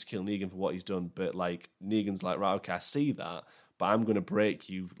moment to kill Negan for what he's done, but like Negan's like, right, okay, I see that, but I'm going to break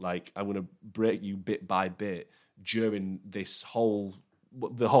you bit by bit during this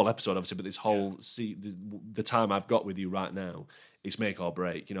the whole episode, obviously, but this whole the time I've got with you right now, it's make or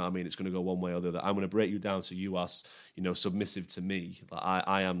break. You know what I mean? It's going to go one way or the other. I'm going to break you down so you are, you know, submissive to me. Like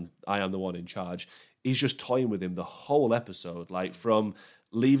I am the one in charge. He's just toying with him the whole episode, like from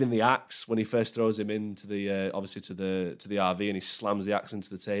leaving the axe when he first throws him into the obviously to the RV, and he slams the axe into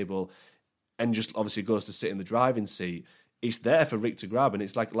the table, and just obviously goes to sit in the driving seat. It's there for Rick to grab, and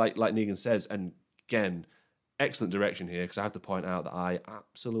it's like Negan says. And again, excellent direction here, because I have to point out that I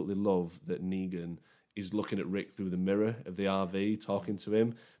absolutely love that Negan is looking at Rick through the mirror of the RV, talking to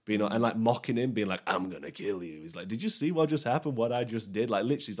him, and like mocking him, being like, I'm gonna kill you. He's like, did you see what just happened, what I just did? Like,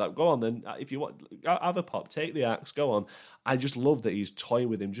 literally, he's like, go on then, if you want, have a pop, take the axe, go on. I just love that he's toying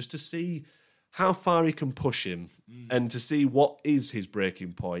with him just to see how far he can push him, and to see what is his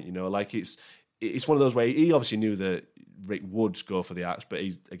breaking point. You know, like it's one of those where he obviously knew that Rick would go for the axe, but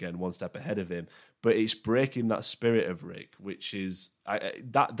he's again one step ahead of him. But it's breaking that spirit of Rick, which is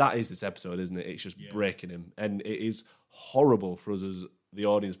that is this episode, isn't it? It's just breaking him, and it is horrible for us as the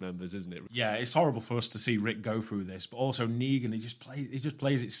audience members, isn't it? Yeah, it's horrible for us to see Rick go through this, but also Negan, he just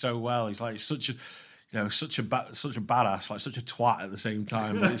plays it so well. He's like such a badass, like such a twat at the same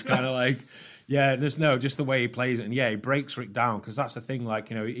time. But it's kind of like, yeah, just the way he plays it, and yeah, he breaks Rick down, because that's the thing. Like,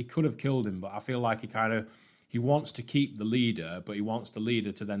 you know, he could have killed him, but I feel like he wants to keep the leader, but he wants the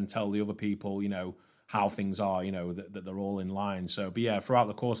leader to then tell the other people, you know, how things are, that they're all in line. So, but yeah, throughout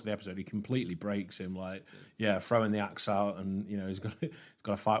the course of the episode, he completely breaks him, like, throwing the axe out, and he's got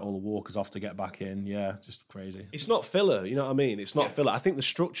to fight all the walkers off to get back in. Yeah, just crazy. It's not filler, you know what I mean? It's not filler. I think the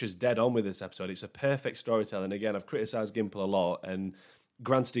structure's dead on with this episode. It's a perfect storytelling. Again, I've criticised Gimple a lot, and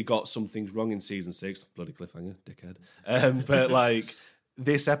granted, he got some things wrong in season 6. Bloody cliffhanger, dickhead. But like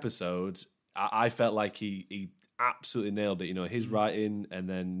this episode, I felt like he absolutely nailed it. His writing and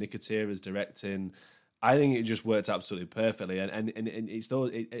then Nicotera's directing. I think it just worked absolutely perfectly. And it's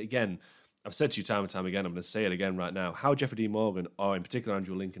those, again, I've said to you time and time again, I'm going to say it again right now, how Jeffrey D. Morgan, or in particular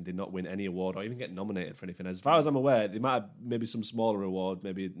Andrew Lincoln, did not win any award or even get nominated for anything. As far as I'm aware, they might have maybe some smaller award,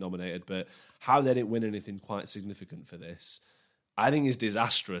 maybe nominated, but how they didn't win anything quite significant for this, I think is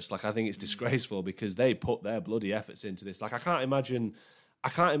disastrous. Like, I think it's disgraceful because they put their bloody efforts into this. Like, I can't imagine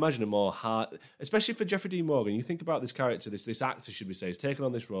a more hard, especially for Jeffrey D. Morgan. You think about this character, this actor, should we say, he's taken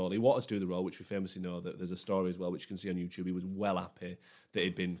on this role. He wanted to do the role, which we famously know that there's a story as well, which you can see on YouTube. He was well happy that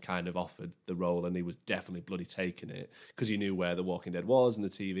he'd been kind of offered the role, and he was definitely bloody taking it because he knew where The Walking Dead was and the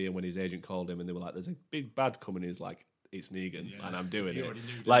TV. And when his agent called him and they were like, "There's a big bad coming," he's like, "It's Negan, and I'm doing it."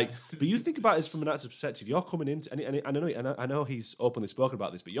 Like, but you think about it from an actor's perspective. You're coming into, and I know he's openly spoken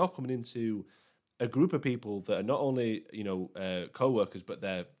about this, but you're coming into a group of people that are not only co-workers, but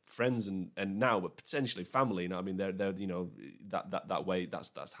they're friends and now potentially family. I mean, they're that way.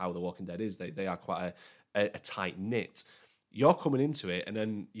 That's how The Walking Dead is. They are quite a tight knit. You're coming into it, and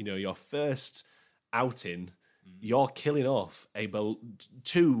then your first outing, you're killing off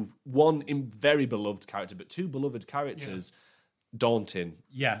one very beloved character, but two beloved characters. Yeah. Daunting.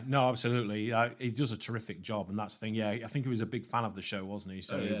 Yeah, no, absolutely. He does a terrific job, and that's the thing. Yeah, I think he was a big fan of the show, wasn't he?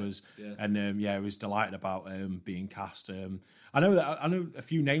 So he was, and he was delighted about being cast. I know a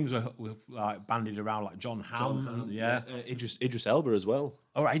few names were like bandied around, like John Hamm. Idris Elba as well.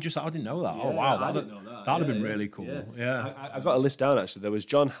 Oh, I didn't know that. Oh, wow, that'd have been really cool. Yeah. I got a list down actually. There was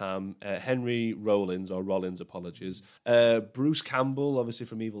John Hamm, Henry Rollins, apologies. Bruce Campbell, obviously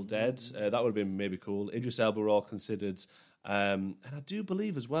from Evil Dead. That would have been maybe cool. Idris Elba were all considered. And I do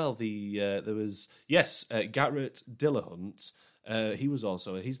believe as well there was Garrett Dillahunt.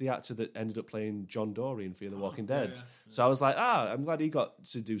 He's the actor that ended up playing John Dory in Fear the Walking Dead. Yeah. So I was like, I'm glad he got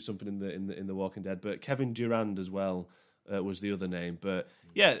to do something in the Walking Dead. But Kevin Durand as well was the other name. But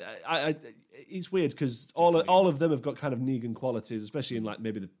yeah, it's weird because all of them have got kind of Negan qualities, especially in like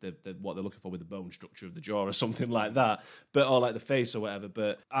maybe the what they're looking for with the bone structure of the jaw or something like that. But or like the face or whatever.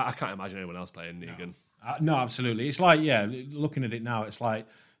 But I can't imagine anyone else playing Negan. No, absolutely. It's like, looking at it now, it's like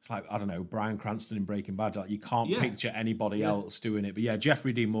I don't know, Bryan Cranston in Breaking Bad. Like, you can't picture anybody else doing it. But yeah,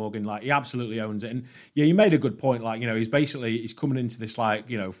 Jeffrey D. Morgan, like, he absolutely owns it. And yeah, you made a good point. Like, he's coming into this like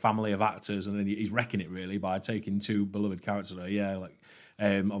family of actors, and then he's wrecking it really by taking two beloved characters. Yeah, like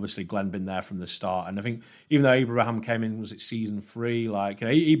obviously Glenn been there from the start, and I think even though Abraham came in, was it season 3? Like,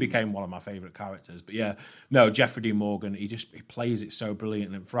 he became one of my favourite characters. But yeah, no, Jeffrey D. Morgan, he plays it so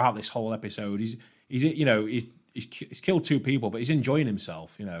brilliantly. And throughout this whole episode, he's killed two people, but he's enjoying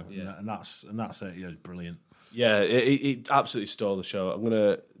himself, and that's it. Brilliant. Yeah, it absolutely stole the show. I'm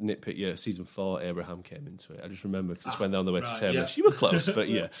gonna nitpick you. Season 4, Abraham came into it. I just remember because it's when they're on the way to Terminus. Yeah. You were close, but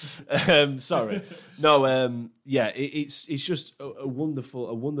yeah. Sorry. No. It's just a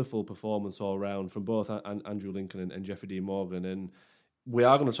wonderful performance all around from both Andrew Lincoln and Jeffrey D. Morgan. And we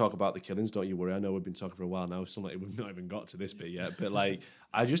are going to talk about the killings, don't you worry. I know we've been talking for a while now. We've not even got to this bit yet. But like,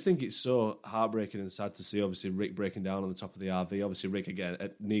 I just think it's so heartbreaking and sad to see, obviously, Rick breaking down on the top of the RV. Obviously,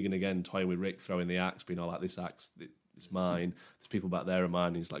 Negan again, toying with Rick, throwing the axe, being all like, "This axe, it's mine. There's people back there of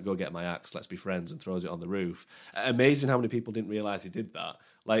mine." He's like, "Go get my axe, let's be friends," and throws it on the roof. Amazing how many people didn't realise he did that.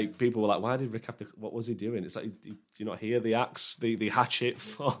 Like, people were like, "Why did Rick have to? What was he doing?" It's like, do you not hear the axe, the hatchet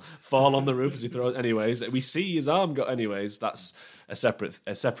fall on the roof as he throws? Anyways, we see his arm go. Anyways, that's a separate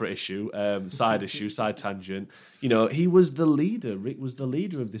issue, side tangent. He was the leader. Rick was the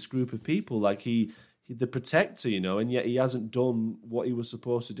leader of this group of people. Like, he the protector, and yet he hasn't done what he was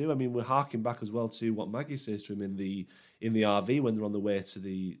supposed to do. I mean, we're harking back as well to what Maggie says to him in the RV when they're on the way to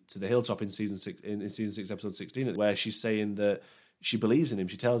the hilltop in season 6, episode 16, where she's saying that she believes in him.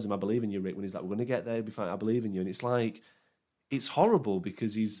 She tells him, "I believe in you, Rick," when he's like, "We're going to get there, it'll be fine, I believe in you." And it's like, it's horrible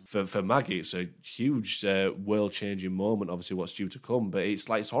because he's, for Maggie, it's a huge world-changing moment, obviously what's due to come, but it's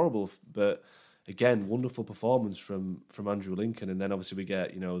like, it's horrible. But again, wonderful performance from Andrew Lincoln. And then obviously we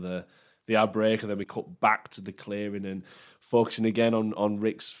get, the outbreak, and then we cut back to the clearing and focusing again on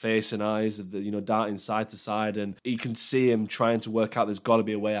Rick's face and eyes, darting side to side, and you can see him trying to work out, there's got to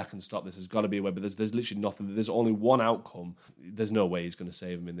be a way I can stop this, there's got to be a way, but there's literally nothing, there's only one outcome, there's no way he's going to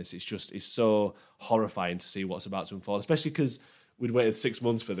save him in this. It's so horrifying to see what's about to unfold, especially because we'd waited 6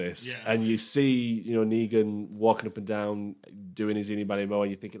 months for this, and you see, Negan walking up and down, doing his Eeny, Meeny, Mo,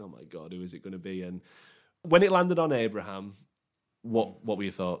 and you're thinking, oh my God, who is it going to be? And when it landed on Abraham, what were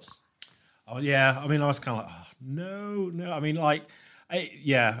your thoughts? Oh yeah, I mean, I was kind of like, oh, no. I mean, like,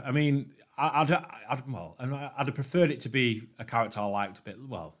 I'd have preferred it to be a character I liked a bit,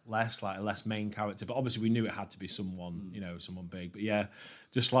 less, like a less main character. But obviously, we knew it had to be someone, someone big. But yeah,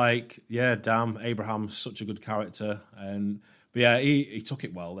 just like, damn, Abraham's such a good character, but yeah, he took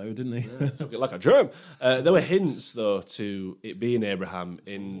it well though, didn't he? Yeah, took it like a germ. There were hints though to it being Abraham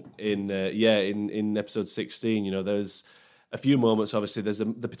in episode 16. There's a few moments. Obviously, there's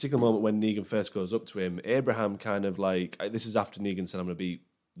the particular moment when Negan first goes up to him. Abraham kind of like, this is after Negan said, "I'm going to beat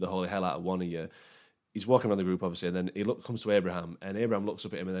the holy hell out of one of you." He's walking around the group, obviously, and then he comes to Abraham, and Abraham looks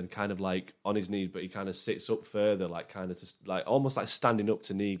up at him, and then kind of like on his knees, but he kind of sits up further, like kind of just like almost like standing up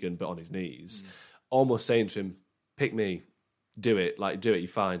to Negan, but on his knees, almost saying to him, "Pick me, do it, you're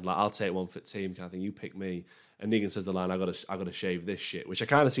fine. Like I'll take one for the team, kind of thing. You pick me." And Negan says the line, "I gotta shave this shit," which I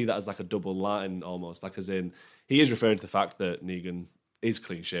kind of see that as like a double line, almost like as in he is referring to the fact that Negan is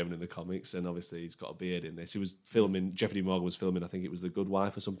clean shaven in the comics, and obviously he's got a beard in this. He was filming. Jeffrey D. Morgan was filming. I think it was The Good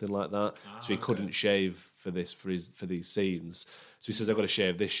Wife or something like that. So he couldn't shave for these scenes. So he says, "I've got to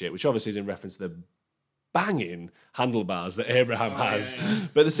shave this shit," which obviously is in reference to the banging handlebars that Abraham has. Yeah.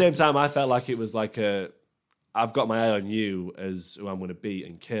 But at the same time, I felt like it was like I've got my eye on you as who I'm going to beat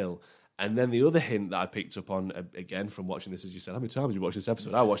and kill. And then the other hint that I picked up on, again, from watching this, as you said, how many times have you watched this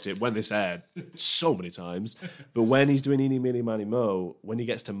episode? I watched it when this aired so many times. But when he's doing Eeny, Meeny, Miny, Mo, when he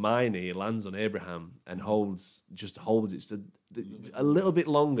gets to Miney, he lands on Abraham and holds it a little bit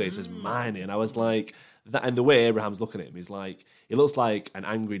longer. He says, Miney. And I was like, that, and the way Abraham's looking at him, he's like, he looks like an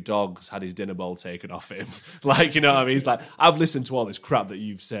angry dog's had his dinner bowl taken off him. Like, you know what I mean? He's like, I've listened to all this crap that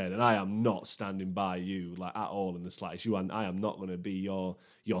you've said, and I am not standing by you, like, at all in the slightest. I am not going to be your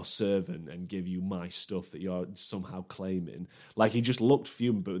servant and give you my stuff that you're somehow claiming. Like, he just looked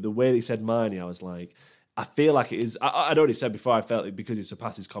fuming, but the way he said Miney, I was like, I feel like it is. I'd already said before, I felt it because it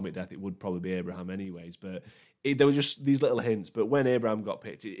surpasses comic death, it would probably be Abraham anyways, but there were just these little hints. But when Abraham got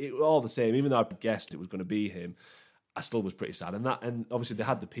picked, it was all the same. Even though I guessed it was going to be him, I still was pretty sad. And obviously they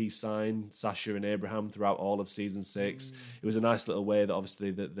had the peace sign, Sasha and Abraham, throughout all of season 6. It was a nice little way that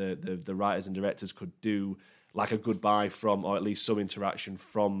obviously the writers and directors could do like a goodbye from, or at least some interaction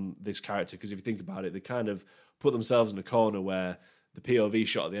from this character. Because if you think about it, they kind of put themselves in a corner where the POV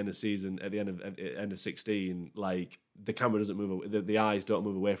shot at the end of season, at the end of 16, like the camera doesn't move, the eyes don't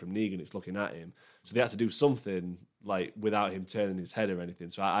move away from Negan. It's looking at him, so they had to do something like without him turning his head or anything.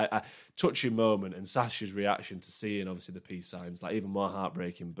 So I touching moment, and Sasha's reaction to seeing obviously the peace signs, like even more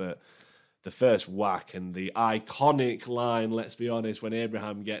heartbreaking. But the first whack and the iconic line, let's be honest, when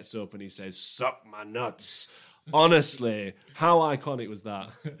Abraham gets up and he says, "Suck my nuts." Honestly, how iconic was that?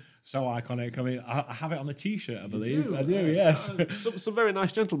 So iconic. I mean, I have it on a T-shirt, I believe. I do, yes. Some very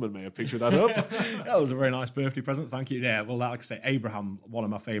nice gentlemen may have pictured that up. That was a very nice birthday present. Thank you. Yeah, well, like I say, Abraham, one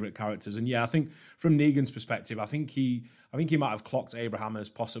of my favourite characters. And yeah, I think from Negan's perspective, I think he might have clocked Abraham as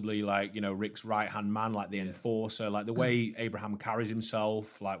possibly like, Rick's right-hand man, like the enforcer, like the way Abraham carries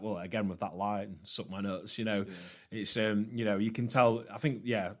himself, like, well, again, with that line, "Suck my nuts," it's, you can tell, I think,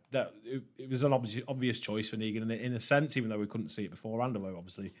 yeah, that it was an obvious choice for Negan in a sense, even though we couldn't see it beforehand, although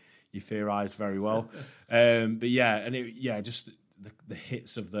obviously you theorised very well. But yeah, and just the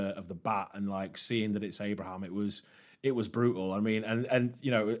hits of the bat and like seeing that it's Abraham, it was brutal. I mean, and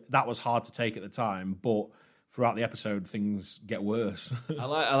that was hard to take at the time, but throughout the episode things get worse. I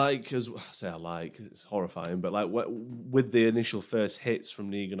like because it's horrifying, but like with the initial first hits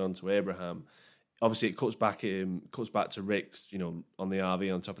from Negan onto Abraham, obviously it cuts back to Rick's, on the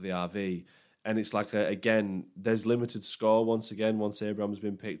RV, on top of the RV. And it's like, again, there's limited score once Abraham's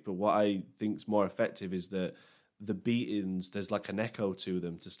been picked. But what I think's more effective is that the beatings, there's like an echo to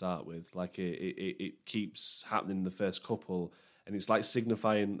them to start with. Like it keeps happening in the first couple. And it's like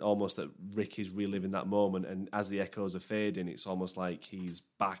signifying almost that Rick is reliving that moment. And as the echoes are fading, it's almost like he's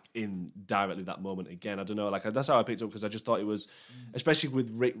back in directly that moment again. I don't know. Like that's how I picked up, because I just thought it was, especially with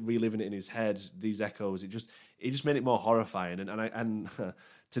Rick reliving it in his head, these echoes, it just made it more horrifying. And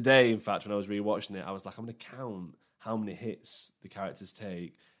today, in fact, when I was rewatching it, I was like, I'm going to count how many hits the characters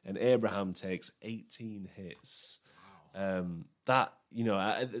take. And Abraham takes 18 hits. Wow.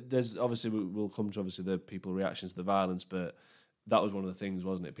 There's obviously, we'll come to obviously the people's reactions to the violence, but that was one of the things,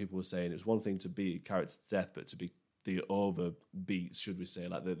 wasn't it? People were saying it's one thing to beat characters to death, but to be the over beats, should we say,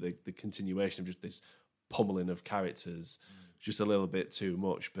 like the continuation of just this pummeling of characters, just a little bit too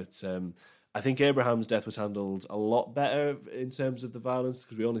much. But I think Abraham's death was handled a lot better in terms of the violence,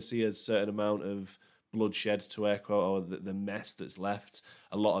 because we only see a certain amount of bloodshed to air quote, or the mess that's left.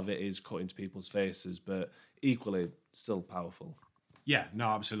 A lot of it is cut into people's faces, but equally still powerful. Yeah, no,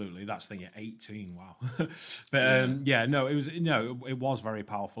 absolutely. That's the thing at 18. Wow. But it was very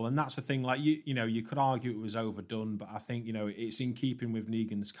powerful, and that's the thing. Like you could argue it was overdone, but I think it's in keeping with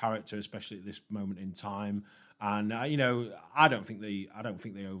Negan's character, especially at this moment in time. And I don't think they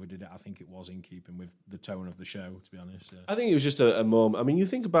overdid it. I think it was in keeping with the tone of the show, to be honest. I think it was just a moment. I mean, you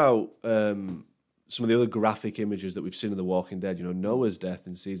think about some of the other graphic images that we've seen in The Walking Dead. Noah's death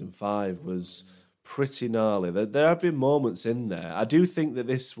in season 5 was pretty gnarly. There have been moments in there. I do think that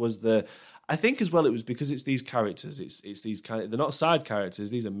this was I think as well it was because it's these characters. It's these they're not side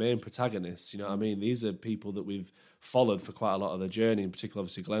characters. These are main protagonists. You know what I mean? These are people that we've followed for quite a lot of their journey. In particular,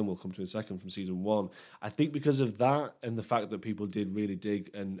 obviously, Glenn will come to in a second from season 1. I think because of that and the fact that people did really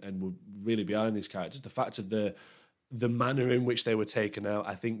dig and were really behind these characters, the fact of the manner in which they were taken out,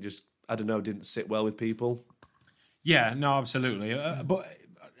 I think just didn't sit well with people. Yeah, no, absolutely. But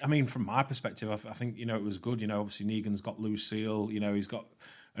I mean, from my perspective, I think it was good. Obviously Negan's got Lucille. He's got,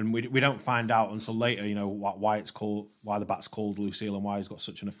 and we don't find out until later. Why the bat's called Lucille and why he's got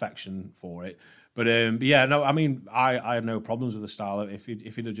such an affection for it. But yeah, no, I mean, I had no problems with the style. If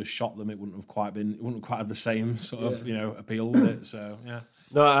he'd have just shot them, it wouldn't have quite had the same sort of appeal with it. So yeah.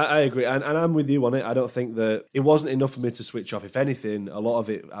 No, I agree, and I'm with you on it. I don't think that it wasn't enough for me to switch off. If anything, a lot of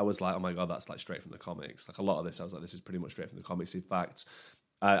it, I was like, oh my God, that's like straight from the comics. Like a lot of this, I was like, this is pretty much straight from the comics. In fact,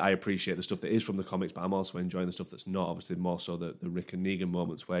 I appreciate the stuff that is from the comics, but I'm also enjoying the stuff that's not. Obviously, more so the Rick and Negan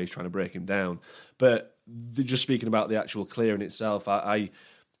moments where he's trying to break him down. But just speaking about the actual clearing itself, I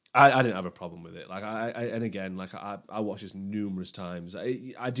didn't have a problem with it. Like I watched this numerous times.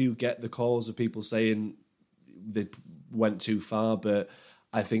 I do get the calls of people saying they went too far, but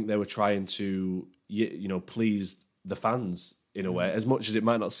I think they were trying to please the fans in a way. As much as it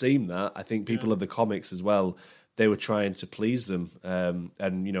might not seem that, I think people of the comics as well, they were trying to please them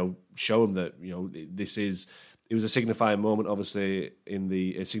and show them that it was a signifying moment. Obviously,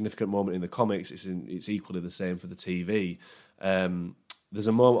 a significant moment in the comics. It's equally the same for the TV. There's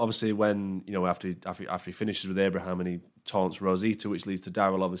a moment obviously when after he finishes with Abraham and he taunts Rosita, which leads to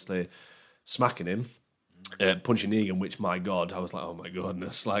Daryl obviously smacking him, punching Negan. Which, my God, I was like, oh my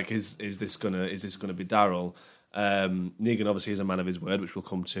goodness, like is this gonna be Daryl? Negan obviously is a man of his word, which we'll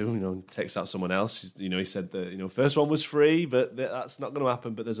come to. Takes out someone else. He said that first one was free, but that's not going to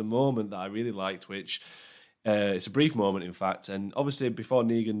happen. But there's a moment that I really liked, which it's a brief moment, in fact. And obviously, before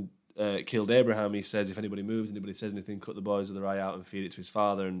Negan killed Abraham, he says, if anybody moves, anybody says anything, cut the boys of their eye out and feed it to his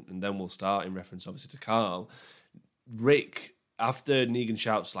father, and then we'll start. In reference, obviously, to Carl. Rick, after Negan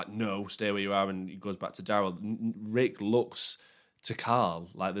shouts like, "No, stay where you are," and he goes back to Daryl, Rick looks to Carl.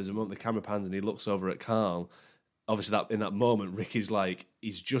 Like there's a moment the camera pans and he looks over at Carl. Obviously, that in that moment, Rick is like,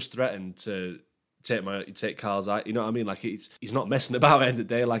 he's just threatened to take Carl's eye. You know what I mean? Like he's not messing about at the end of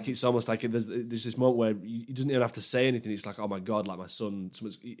the day. Like it's almost like there's this moment where he doesn't even have to say anything. It's like, oh my God, like my son.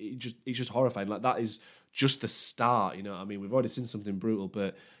 He's just horrifying. Like that is just the start. You know what I mean? We've already seen something brutal,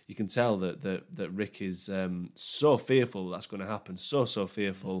 but you can tell that Rick is so fearful that's going to happen. So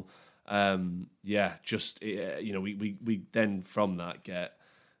fearful. We then from that get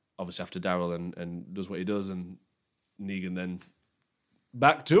obviously after Daryl and does what he does, and Negan then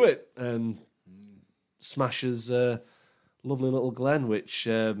back to it and smashes lovely little Glenn, which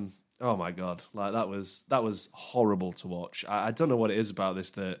oh my God, like that was horrible to watch. I don't know what it is about this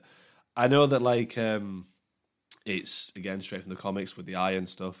that I know that like it's again straight from the comics with the eye and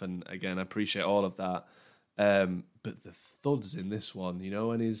stuff, and again I appreciate all of that. But the thuds in this one,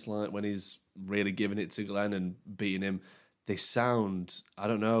 when he's really giving it to Glenn and beating him, they sound, I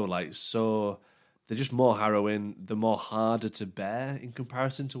don't know, like so. They're just more harrowing. They're more harder to bear in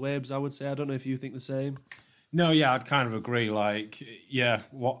comparison to Abe's, I would say. I don't know if you think the same. No, yeah, I'd kind of agree. Like, yeah,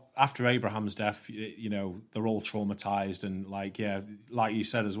 after Abraham's death, they're all traumatized, and like you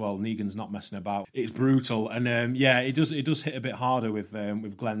said as well, Negan's not messing about. It's brutal, and it does hit a bit harder with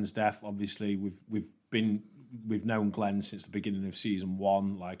Glenn's death. Obviously, we've known Glenn since the beginning of season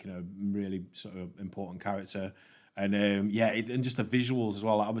 1, like really sort of important character. And and just the visuals as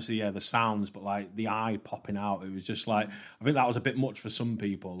well. Like, obviously, the sounds, but like the eye popping out, it was just like, I think that was a bit much for some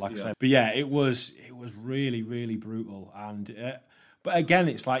people. Like I said, but yeah, it was really, really brutal. And but again,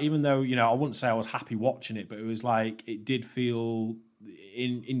 it's like, even though I wouldn't say I was happy watching it, but it was like it did feel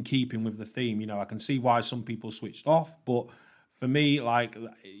in keeping with the theme. I can see why some people switched off, but for me, like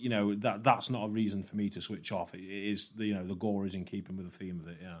that's not a reason for me to switch off. It is the gore is in keeping with the theme of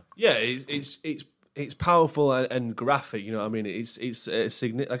it. Yeah, it's it's powerful and graphic. You know what I mean? It's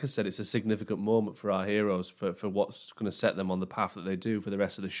like I said, it's a significant moment for our heroes for what's going to set them on the path that they do for the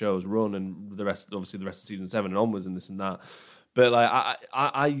rest of the show's run and the rest of season 7 and onwards and this and that. But like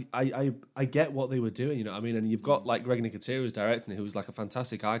I get what they were doing, you know what I mean? And you've got like Greg Nicotero who's directing, who's like a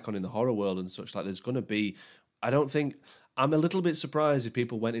fantastic icon in the horror world and such. Like there's going to be, I'm a little bit surprised if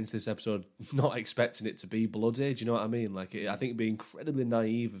people went into this episode not expecting it to be bloody. Do you know what I mean? Like I think it'd be incredibly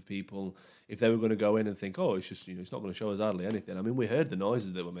naive of people if they were going to go in and think, oh, it's just, it's not going to show us hardly anything. I mean, we heard the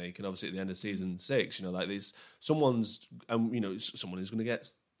noises they were making, obviously at the end of season 6. Like there's someone is going to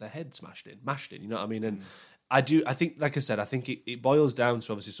get their head mashed in. You know what I mean? And I think, like I said, I think it boils down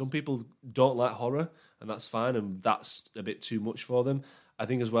to, obviously, some people don't like horror, and that's fine, and that's a bit too much for them. I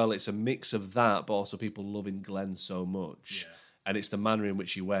think as well, it's a mix of that, but also people loving Glenn so much, and it's the manner in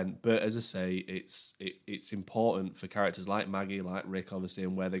which he went. But as I say, it's important for characters like Maggie, like Rick, obviously,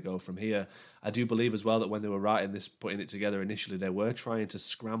 and where they go from here. I do believe as well that when they were writing this, putting it together initially, they were trying to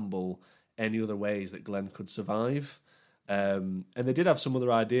scramble any other ways that Glenn could survive. And they did have some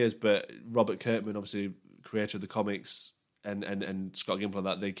other ideas, but Robert Kirkman, obviously creator of the comics, and Scott Gimple,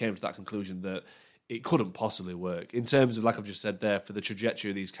 that they came to that conclusion that it couldn't possibly work in terms of, like I've just said there, for the trajectory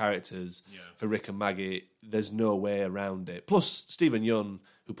of these characters. For Rick and Maggie, there's no way around it. Plus Stephen Yeun,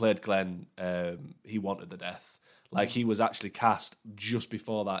 who played Glenn, he wanted the death. Like he was actually cast just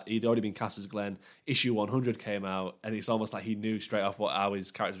before that. He'd already been cast as Glenn. Issue 100 came out, and it's almost like he knew straight off how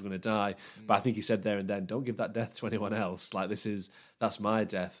his characters were going to die. But I think he said there and then, "Don't give that death to anyone else. Like that's my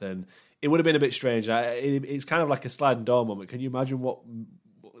death." And it would have been a bit strange. It's kind of like a sliding door moment. Can you imagine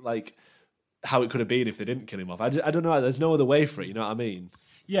how it could have been if they didn't kill him off? I don't know. There's no other way for it. You know what I mean?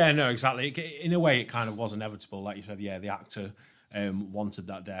 Yeah, no, exactly. In a way, it kind of was inevitable. Like you said, the actor wanted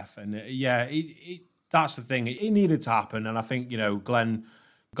that death, and that's the thing. It needed to happen, and I think Glenn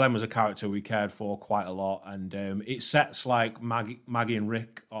was a character we cared for quite a lot, and it sets like Maggie and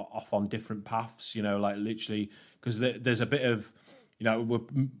Rick off on different paths. Like literally, because there's a bit of we're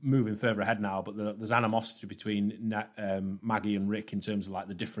moving further ahead now, but there's animosity between Maggie and Rick in terms of like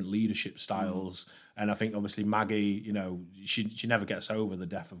the different leadership styles. And I think obviously Maggie, she never gets over the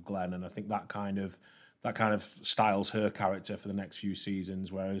death of Glenn, and I think that kind of styles her character for the next few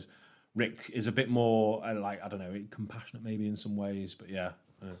seasons. Whereas Rick is a bit more compassionate maybe in some ways, but yeah.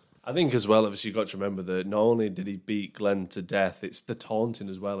 I think as well, obviously, you've got to remember that not only did he beat Glenn to death, it's the taunting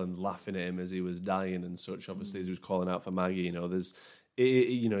as well and laughing at him as he was dying and such. Obviously, as he was calling out for Maggie, there's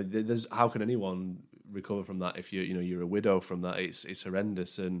how can anyone recover from that if you're a widow from that? It's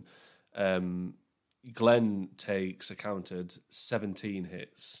horrendous. And Glenn takes a counted 17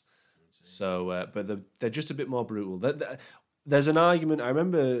 hits. So, but they're just a bit more brutal. There's an argument, I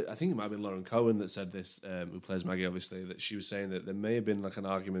remember, I think it might have been Lauren Cohen that said this, who plays Maggie, obviously, that she was saying that there may have been like an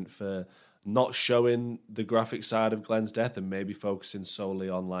argument for not showing the graphic side of Glenn's death and maybe focusing solely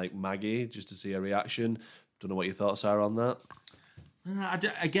on like Maggie just to see her reaction. Don't know what your thoughts are on that.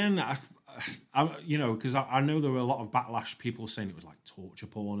 Because I know there were a lot of backlash, people saying it was like torture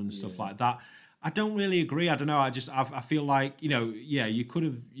porn and stuff like that. I don't really agree. I don't know. I feel like you could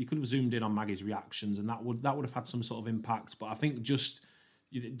have zoomed in on Maggie's reactions, and that would have had some sort of impact. But I think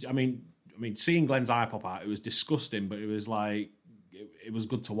seeing Glenn's eye pop out, it was disgusting, but it was like it was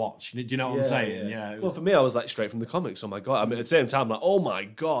good to watch. Do you know what I'm saying? Yeah. Well, for me, I was like straight from the comics. Oh my god! I mean, at the same time, like oh my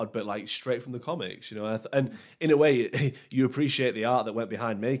god, but like straight from the comics. And in a way, you appreciate the art that went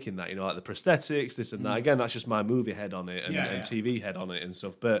behind making that. Like the prosthetics, this and that. Again, that's just my movie head on it and TV head on it and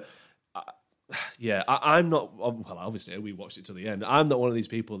stuff. But I'm not. Well, obviously, we watched it to the end. I'm not one of these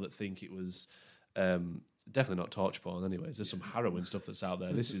people that think it was definitely not torture porn. Anyways, there's some harrowing stuff that's out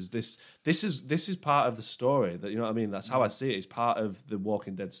there. This is part of the story. That what I mean. That's how I see it. It's part of the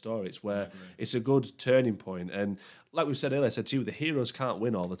Walking Dead story. It's where it's a good turning point. And like we said earlier, I said to you, the heroes can't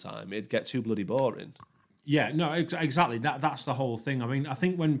win all the time. It'd get too bloody boring. Yeah, no, exactly. That's the whole thing. I mean, I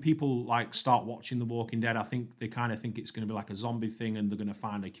think when people start watching The Walking Dead, I think they kind of think it's going to be like a zombie thing and they're going to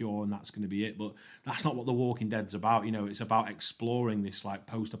find a cure and that's going to be it. But that's not what The Walking Dead's about. It's about exploring this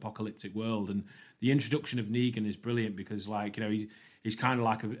post-apocalyptic world. And the introduction of Negan is brilliant because he's kind of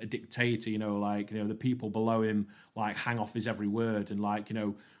like a dictator. The people below him hang off his every word and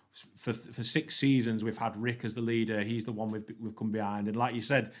For 6 seasons, we've had Rick as the leader. He's the one we've come behind. And like you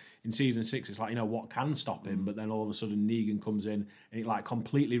said, in season 6, it's what can stop him? But then all of a sudden, Negan comes in and it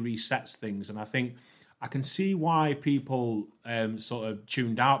completely resets things. And I think I can see why people sort of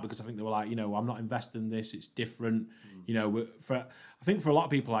tuned out because I think they were I'm not invested in this. It's different. I think for a lot of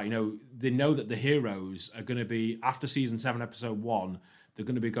people, they know that the heroes are going to be after season 7, episode 1. they're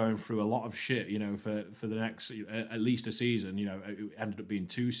going to be going through a lot of shit, for the next at least a season. It ended up being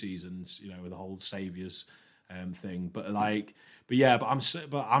 2 seasons, with the whole saviors thing. But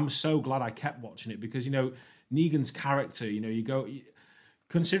I'm so glad I kept watching it because Negan's character,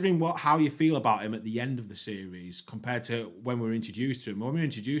 considering how you feel about him at the end of the series compared to when we were introduced to him. When we were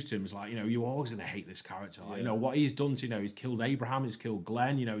introduced to him, it's like, you're always going to hate this character. Like, what he's done to, he's killed Abraham, he's killed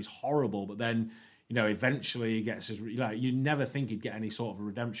Glenn, he's horrible. But then, eventually he gets his, you never think he'd get any sort of a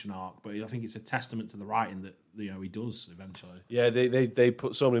redemption arc. But I think it's a testament to the writing that, he does eventually. Yeah, they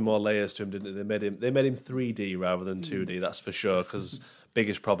put so many more layers to him, didn't they? They made him 3D rather than 2D, that's for sure, because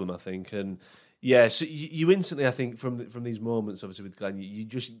biggest problem, I think. And yeah, so you instantly, I think, from these moments, obviously with Glenn,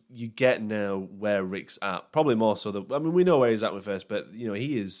 you get now where Rick's at. Probably more so than we know where he's at with first, but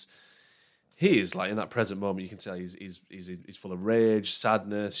he is like in that present moment. You can tell he's full of rage,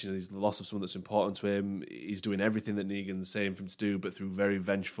 sadness. He's the loss of someone that's important to him. He's doing everything that Negan's saying for him to do, but through very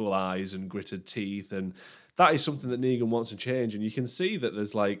vengeful eyes and gritted teeth. And that is something that Negan wants to change. And you can see that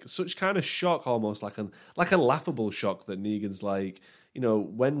there's like such kind of shock, almost like a laughable shock that Negan's like.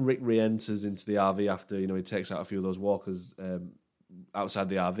 When Rick re-enters into the RV after, he takes out a few of those walkers outside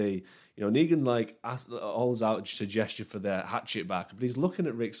the RV, Negan like holds out just a gesture for their hatchet back, but he's looking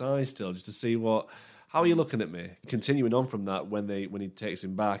at Rick's eyes still just to see how are you looking at me? Continuing on from that, when he takes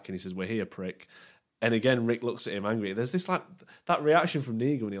him back and he says, "We're here, prick." And again, Rick looks at him angry. There's this like that reaction from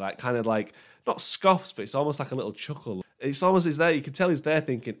Negan when he like kind of like not scoffs, but it's almost like a little chuckle. It's almost he's there. You can tell he's there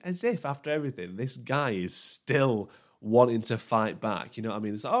thinking, as if after everything, this guy is still wanting to fight back. You know what I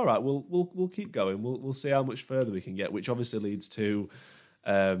mean? It's like, all right, we'll keep going. We'll see how much further we can get, which obviously leads to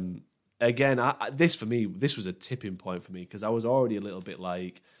again, this for me, this was a tipping point for me because I was already a little bit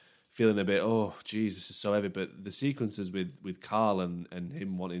like feeling a bit, oh, geez, this is so heavy. But the sequences with Carl and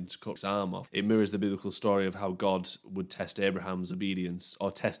him wanting to cut his arm off, it mirrors the biblical story of how God would test Abraham's obedience,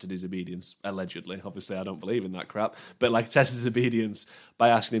 or tested his obedience, allegedly. Obviously, I don't believe in that crap. But like tested his obedience by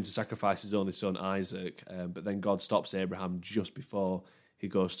asking him to sacrifice his only son, Isaac. But then God stops Abraham just before he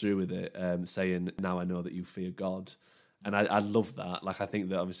goes through with it, saying, "Now I know that you fear God." And I love that. Like, I think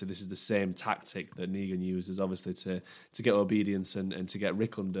that obviously this is the same tactic that Negan uses, obviously, to get obedience and to get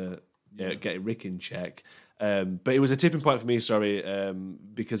Rick get Rick in check. But it was a tipping point for me,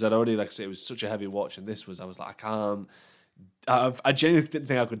 because I'd already, like I say, it was such a heavy watch, and I was like, I genuinely didn't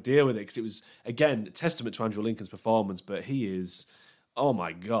think I could deal with it, because it was, again, a testament to Andrew Lincoln's performance, but he is, oh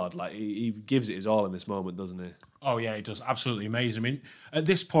my God, like he gives it his all in this moment, doesn't he? Oh yeah, he does. Absolutely amazing. I mean, at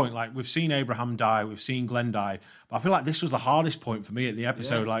this point, like, we've seen Abraham die, we've seen Glenn die, but I feel like this was the hardest point for me at the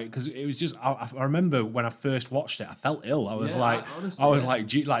episode, because it was just, I remember when I first watched it, I felt ill. I was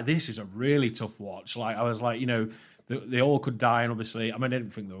gee, like, this is a really tough watch. Like, I was like, they all could die, and obviously, I mean, I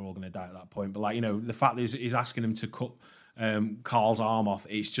didn't think they were all going to die at that point, but like, the fact that he's asking him to cut Carl's arm off,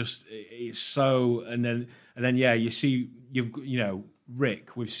 it's so, and then yeah, you see,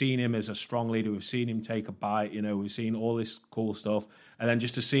 Rick, we've seen him as a strong leader, we've seen him take a bite, we've seen all this cool stuff, and then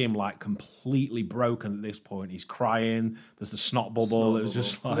just to see him like completely broken at this point, he's crying, there's the snot bubble. It was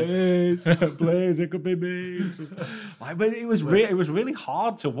just like, please, it could be me. Like, but it was really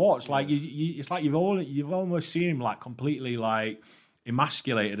hard to watch. Like, it's like you've almost seen him like completely like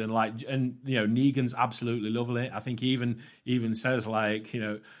emasculated, and Negan's absolutely loving it. I think he even says like,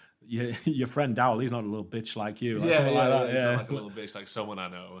 your friend Dowell, he's not a little bitch like you. Like something like that. He's not like a little bitch like someone I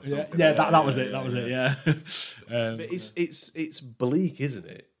know. Or something. That was it. But it's bleak, isn't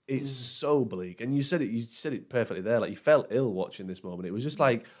it? It's so bleak. And you said it perfectly there. Like, you felt ill watching this moment. It was just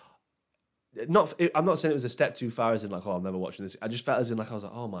like, I'm not saying it was a step too far as in like, oh, I'm never watching this. I just felt as in like, I was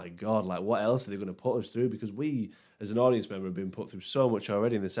like, oh my God, like, what else are they going to put us through? Because we, as an audience member, have been put through so much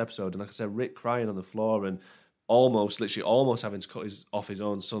already in this episode. And like I said, Rick crying on the floor and almost having to cut off his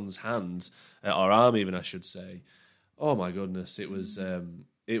own son's hands, or arm even, I should say. Oh my goodness, it was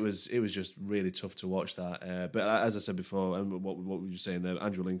just really tough to watch that. But as I said before, and what we were saying there,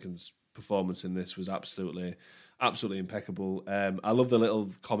 Andrew Lincoln's performance in this was absolutely impeccable. I love the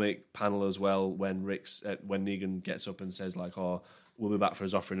little comic panel as well when Negan gets up and says like, "Oh, we'll be back for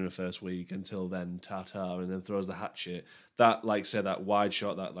his offering in the first week. Until then, ta-ta," and then throws the hatchet. That, like, say, that wide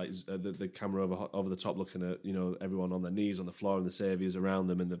shot, that like the camera over the top, looking at everyone on their knees on the floor and the saviors around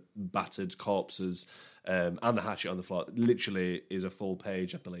them and the battered corpses, and the hatchet on the floor, literally is a full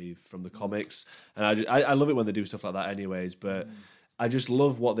page, I believe, from the comics. And I love it when they do stuff like that, anyways. But I just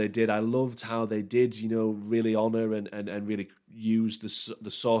love what they did. I loved how they did, really honor and really use the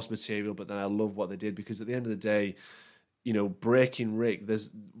source material. But then I love what they did, because at the end of the day, breaking Rick,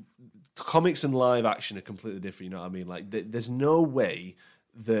 there's comics and live action are completely different. You know what I mean? Like, there's no way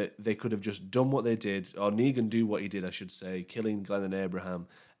that they could have just done what they did, or Negan do what he did, I should say, killing Glenn and Abraham,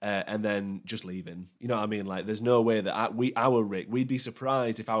 and then just leaving. You know what I mean? Like, there's no way that our Rick, we'd be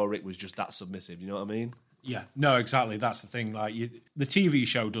surprised if our Rick was just that submissive. You know what I mean? Yeah, no, exactly. That's the thing. Like, the TV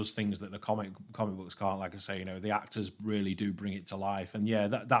show does things that the comic books can't. Like I say, you know, the actors really do bring it to life, and yeah,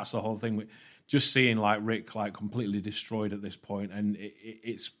 that's the whole thing. Just seeing like Rick like completely destroyed at this point, and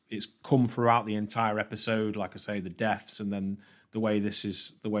it's come throughout the entire episode. Like I say, the deaths, and then the way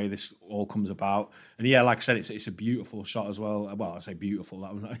this all comes about. And yeah, like I said, it's a beautiful shot as well. Well, I say beautiful,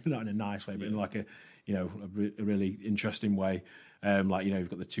 not in a nice way, but in like a a really interesting way. Like, you know, you've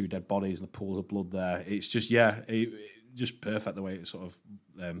got the two dead bodies and the pools of blood there. It's just, just perfect the way it sort of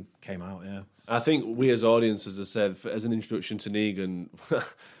came out, yeah. I think we as audiences, as I said, as an introduction to Negan,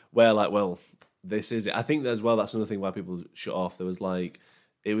 we're like, well, this is it. I think as well, that's another thing why people shut off. There was like,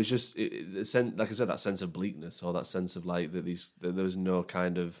 it was just, like I said, that sense of bleakness, or that sense of like that there was no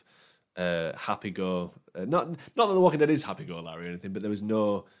kind of happy go. Not that The Walking Dead is happy go, Larry, or anything, but there was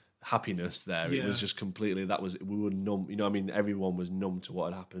no happiness there. Yeah. It was just completely, we were numb. You know, I mean, everyone was numb to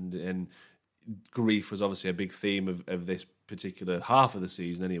what had happened, and grief was obviously a big theme of this particular half of the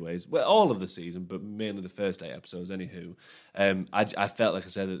season anyways. Well, all of the season, but mainly the first 8 episodes anywho. I felt, like I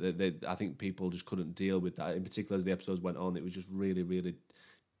said, that I think people just couldn't deal with that. In particular, as the episodes went on, it was just really, really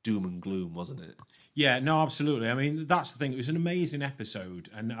doom and gloom, wasn't it? Yeah, no, absolutely. I mean, that's the thing. It was an amazing episode,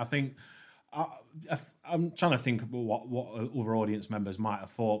 and I think I'm trying to think about what other audience members might have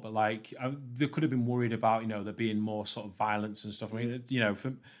thought, but like they could have been worried about, you know, there being more sort of violence and stuff. I mean, you know,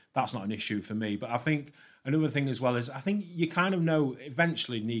 that's not an issue for me. But I think another thing as well is I think you kind of know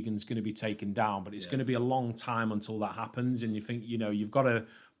eventually Negan's going to be taken down, but it's going to be a long time until that happens. And you think, you know, you've got to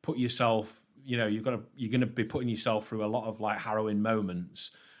put yourself, you know, you're going to be putting yourself through a lot of like harrowing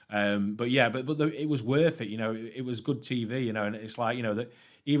moments. But it was worth it. You know, it was good TV. You know, and it's like, you know, that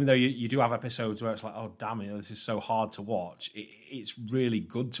even though you do have episodes where it's like, oh damn, you know, this is so hard to watch. It's really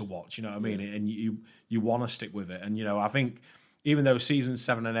good to watch. You know what I mean? And you want to stick with it. And you know, I think even though seasons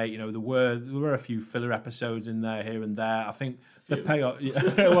 7 and 8, you know, there were a few filler episodes in there here and there. I think the payoff.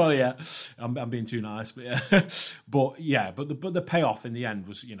 Well, yeah, I'm being too nice, but yeah, but the payoff in the end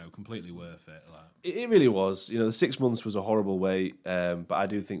was, you know, completely worth it. Like. It really was. You know, the 6 months was a horrible wait, but I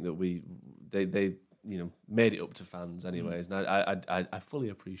do think that they you know, made it up to fans anyways, and I fully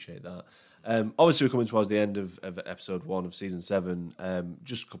appreciate that. Obviously, we're coming towards the end of episode 1 of season 7.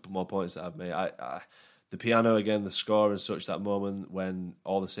 Just a couple more points that I've made. The piano again, the score and such, that moment when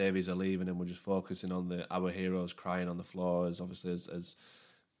all the saviors are leaving and we're just focusing on our heroes crying on the floor, as obviously as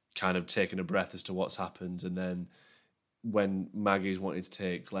kind of taking a breath as to what's happened. And then when Maggie's wanting to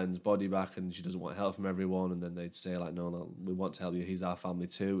take Glenn's body back and she doesn't want help from everyone, and then they'd say like, no, we want to help you, he's our family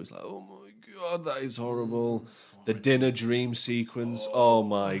too. It's like, oh my God, that is horrible. The dinner dream sequence, oh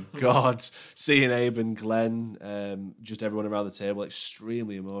my God. Seeing Abe and Glenn, just everyone around the table,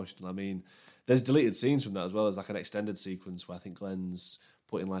 extremely emotional. I mean, there's deleted scenes from that as well. There's like an extended sequence where I think Glenn's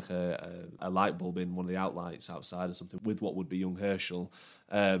putting like a light bulb in one of the outlights outside or something with what would be young Herschel.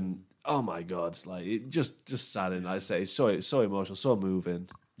 Oh my God, like it just sad, and like I say, it's so emotional, so moving.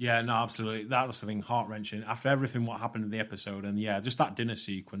 Yeah, no, absolutely. That's something heart-wrenching. After everything what happened in the episode, and yeah, just that dinner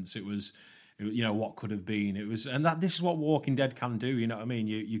sequence, it was, you know, what could have been. It was, and this is what Walking Dead can do. You know what I mean?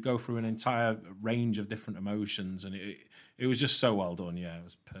 You go through an entire range of different emotions, and it was just so well done. Yeah, it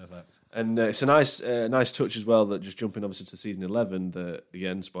was perfect. And it's a nice touch as well, that just jumping obviously to season 11, that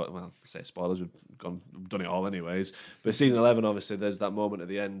again, say spoilers, we've done it all anyways. But season 11, obviously, there's that moment at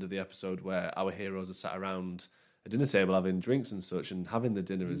the end of the episode where our heroes are sat around a dinner table having drinks and such and having the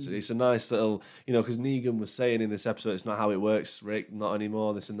dinner. It's a nice little, you know, because Negan was saying in this episode, it's not how it works, Rick, not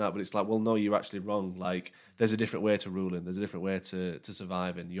anymore, this and that. But it's like, well, no, you're actually wrong. Like, there's a different way to ruling. There's a different way to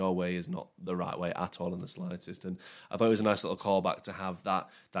surviving. Your way is not the right way at all in the slightest. And I thought it was a nice little callback to have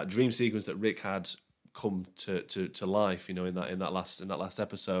that dream sequence that Rick had come to life, you know, in that last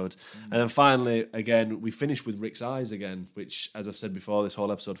episode. And then finally, again, we finished with Rick's eyes again, which, as I've said before, this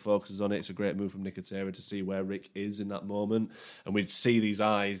whole episode focuses on it. It's a great move from Nicotera to see where Rick is in that moment, and we'd see these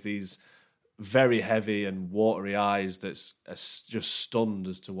eyes, these very heavy and watery eyes that's just stunned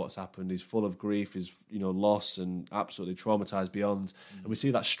as to what's happened. He's full of grief, he's, you know, loss and absolutely traumatized beyond. And we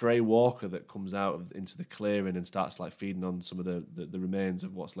see that stray walker that comes out into the clearing and starts like feeding on some of the remains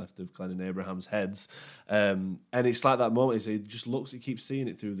of what's left of Glenn and Abraham's heads. And it's like that moment, he just looks, he keeps seeing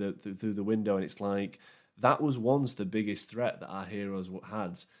it through the window, and it's like, that was once the biggest threat that our heroes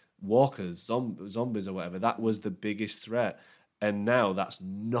had. Walkers, zombies or whatever, that was the biggest threat. And now that's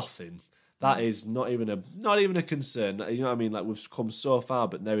nothing. That is not even a concern. You know what I mean? Like, we've come so far,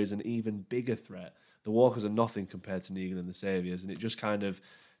 but there is an even bigger threat. The Walkers are nothing compared to Negan and the Saviors, and it just kind of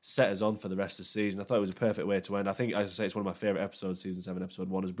set us on for the rest of the season. I thought it was a perfect way to end. I think, as I say, it's one of my favourite episodes, season 7, episode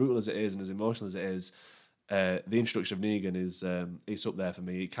 1. As brutal as it is and as emotional as it is, the introduction of Negan is it's up there for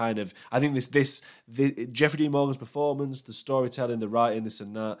me. It kind of, I think the Jeffrey Dean Morgan's performance, the storytelling, the writing, this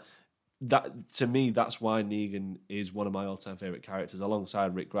and that. That, to me, that's why Negan is one of my all-time favourite characters,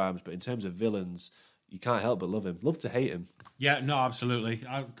 alongside Rick Grimes. But in terms of villains, you can't help but love him. Love to hate him. Yeah, no, absolutely.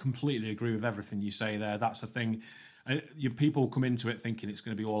 I completely agree with everything you say there. That's the thing. Your people come into it thinking it's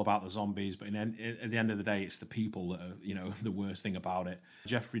going to be all about the zombies, but at the end of the day, it's the people that are, the worst thing about it.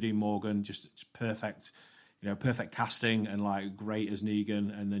 Jeffrey Dean Morgan, just perfect, perfect casting, and like great as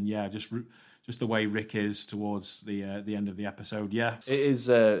Negan. And then just the way Rick is towards the end of the episode. Yeah, it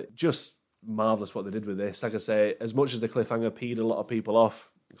is just marvelous what they did with this. Like I say, as much as the cliffhanger peed a lot of people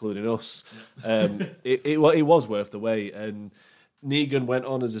off, including us, it was worth the wait. And Negan went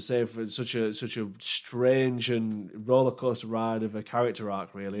on, as I say, for such a strange and roller coaster ride of a character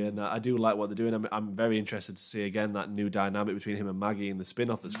arc, really. And I do like what they're doing. I'm very interested to see again that new dynamic between him and Maggie in the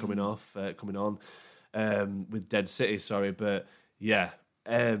spin-off that's coming on with Dead City. Sorry, but yeah.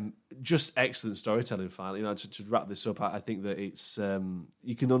 Just excellent storytelling. Finally, to wrap this up, I think that it's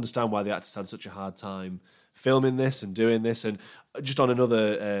you can understand why the actors had such a hard time filming this and doing this. And just on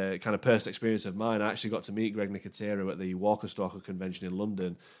another kind of personal experience of mine, I actually got to meet Greg Nicotero at the Walker Stalker convention in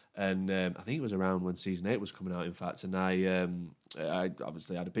London, and I think it was around when season 8 was coming out, in fact. And I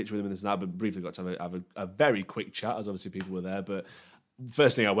obviously had a picture with him and this and that, but briefly got to have a very quick chat, as obviously people were there. But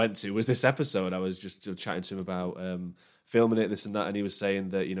first thing I went to was this episode. I was just chatting to him about filming it, this and that, and he was saying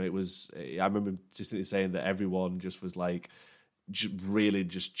that it was. I remember distinctly saying that everyone just was like, really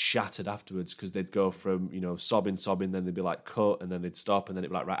just shattered afterwards, because they'd go from sobbing, then they'd be like cut, and then they'd stop, and then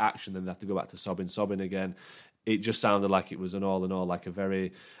it'd be like right action, then they'd have to go back to sobbing again. It just sounded like it was an all in all, like a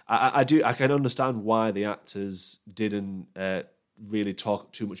very. I can understand why the actors didn't really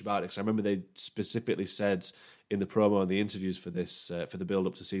talk too much about it, because I remember they specifically said in the promo and the interviews for this, for the build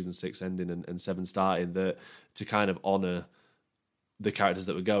up to season 6 ending and 7 starting, that to kind of honour the characters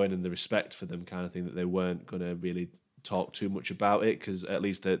that were going and the respect for them, kind of thing, that they weren't going to really talk too much about it, because at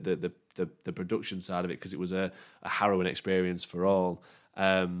least the production side of it, because it was a harrowing experience for all.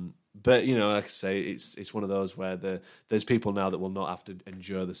 But like I say, it's one of those where there's people now that will not have to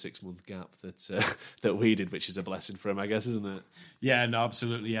endure the 6-month gap that we did, which is a blessing for them, I guess, isn't it? Yeah, no,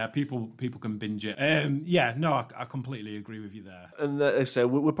 absolutely. Yeah, people can binge it. I completely agree with you there. And like I say,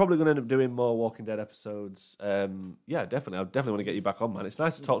 we're probably going to end up doing more Walking Dead episodes. Yeah, definitely. I definitely want to get you back on, man. It's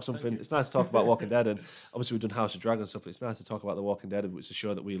nice to talk something. It's nice to talk about Walking Dead, and obviously we've done House of Dragon stuff. But it's nice to talk about The Walking Dead, which is a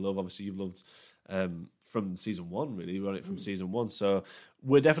show that we love. Obviously, you've loved. From season 1, really. We're on it from season 1. So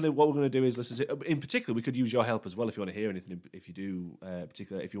we're definitely, what we're going to do is listen to, in particular, we could use your help as well if you want to hear anything, if you do,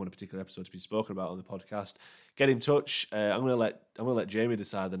 if you want a particular episode to be spoken about on the podcast, get in touch. I'm going to let Jamie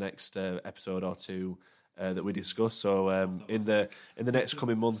decide the next episode or two that we discuss. So in the next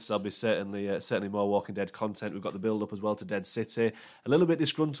coming months, there'll be certainly more Walking Dead content. We've got the build up as well to Dead City. A little bit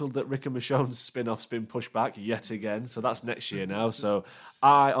disgruntled that Rick and Michonne's spin-off's been pushed back yet again, so that's next year now. So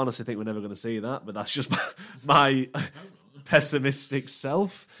I honestly think we're never going to see that, but that's just my pessimistic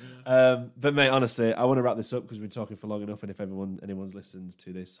self. But mate, honestly, I want to wrap this up because we've been talking for long enough, and if anyone's listened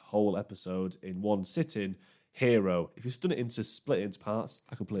to this whole episode in one sitting, hero. If you've done it split into parts,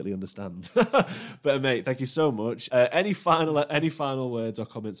 I completely understand. But mate, thank you so much. Any final words or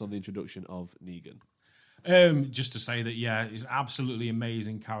comments on the introduction of Negan? Just to say that, yeah, he's absolutely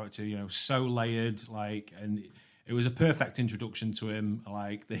amazing character. So layered, and it was a perfect introduction to him.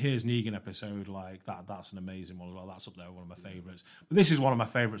 Like the Here's Negan episode, that's an amazing one as well. That's up there, one of my favourites. But this is one of my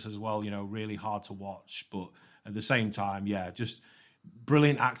favourites as well. Really hard to watch, but at the same time, yeah, just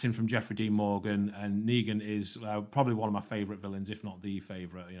brilliant acting from Jeffrey Dean Morgan, and Negan is probably one of my favourite villains, if not the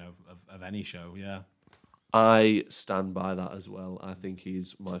favourite, of any show. Yeah, I stand by that as well. I think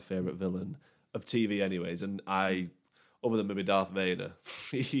he's my favourite villain of TV, anyways. And other than maybe Darth Vader,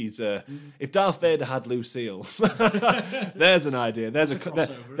 he's if Darth Vader had Lucille, there's an idea. There's a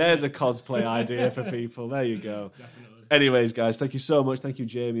cosplay idea for people. There you go. Definitely. Anyways, guys, thank you so much. Thank you,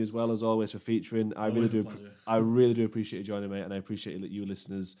 Jamie, as well, as always, for featuring. I really do appreciate you joining, mate, and I appreciate you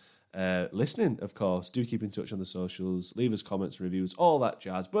listeners listening, of course. Do keep in touch on the socials. Leave us comments, reviews, all that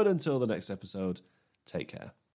jazz. But until the next episode, take care.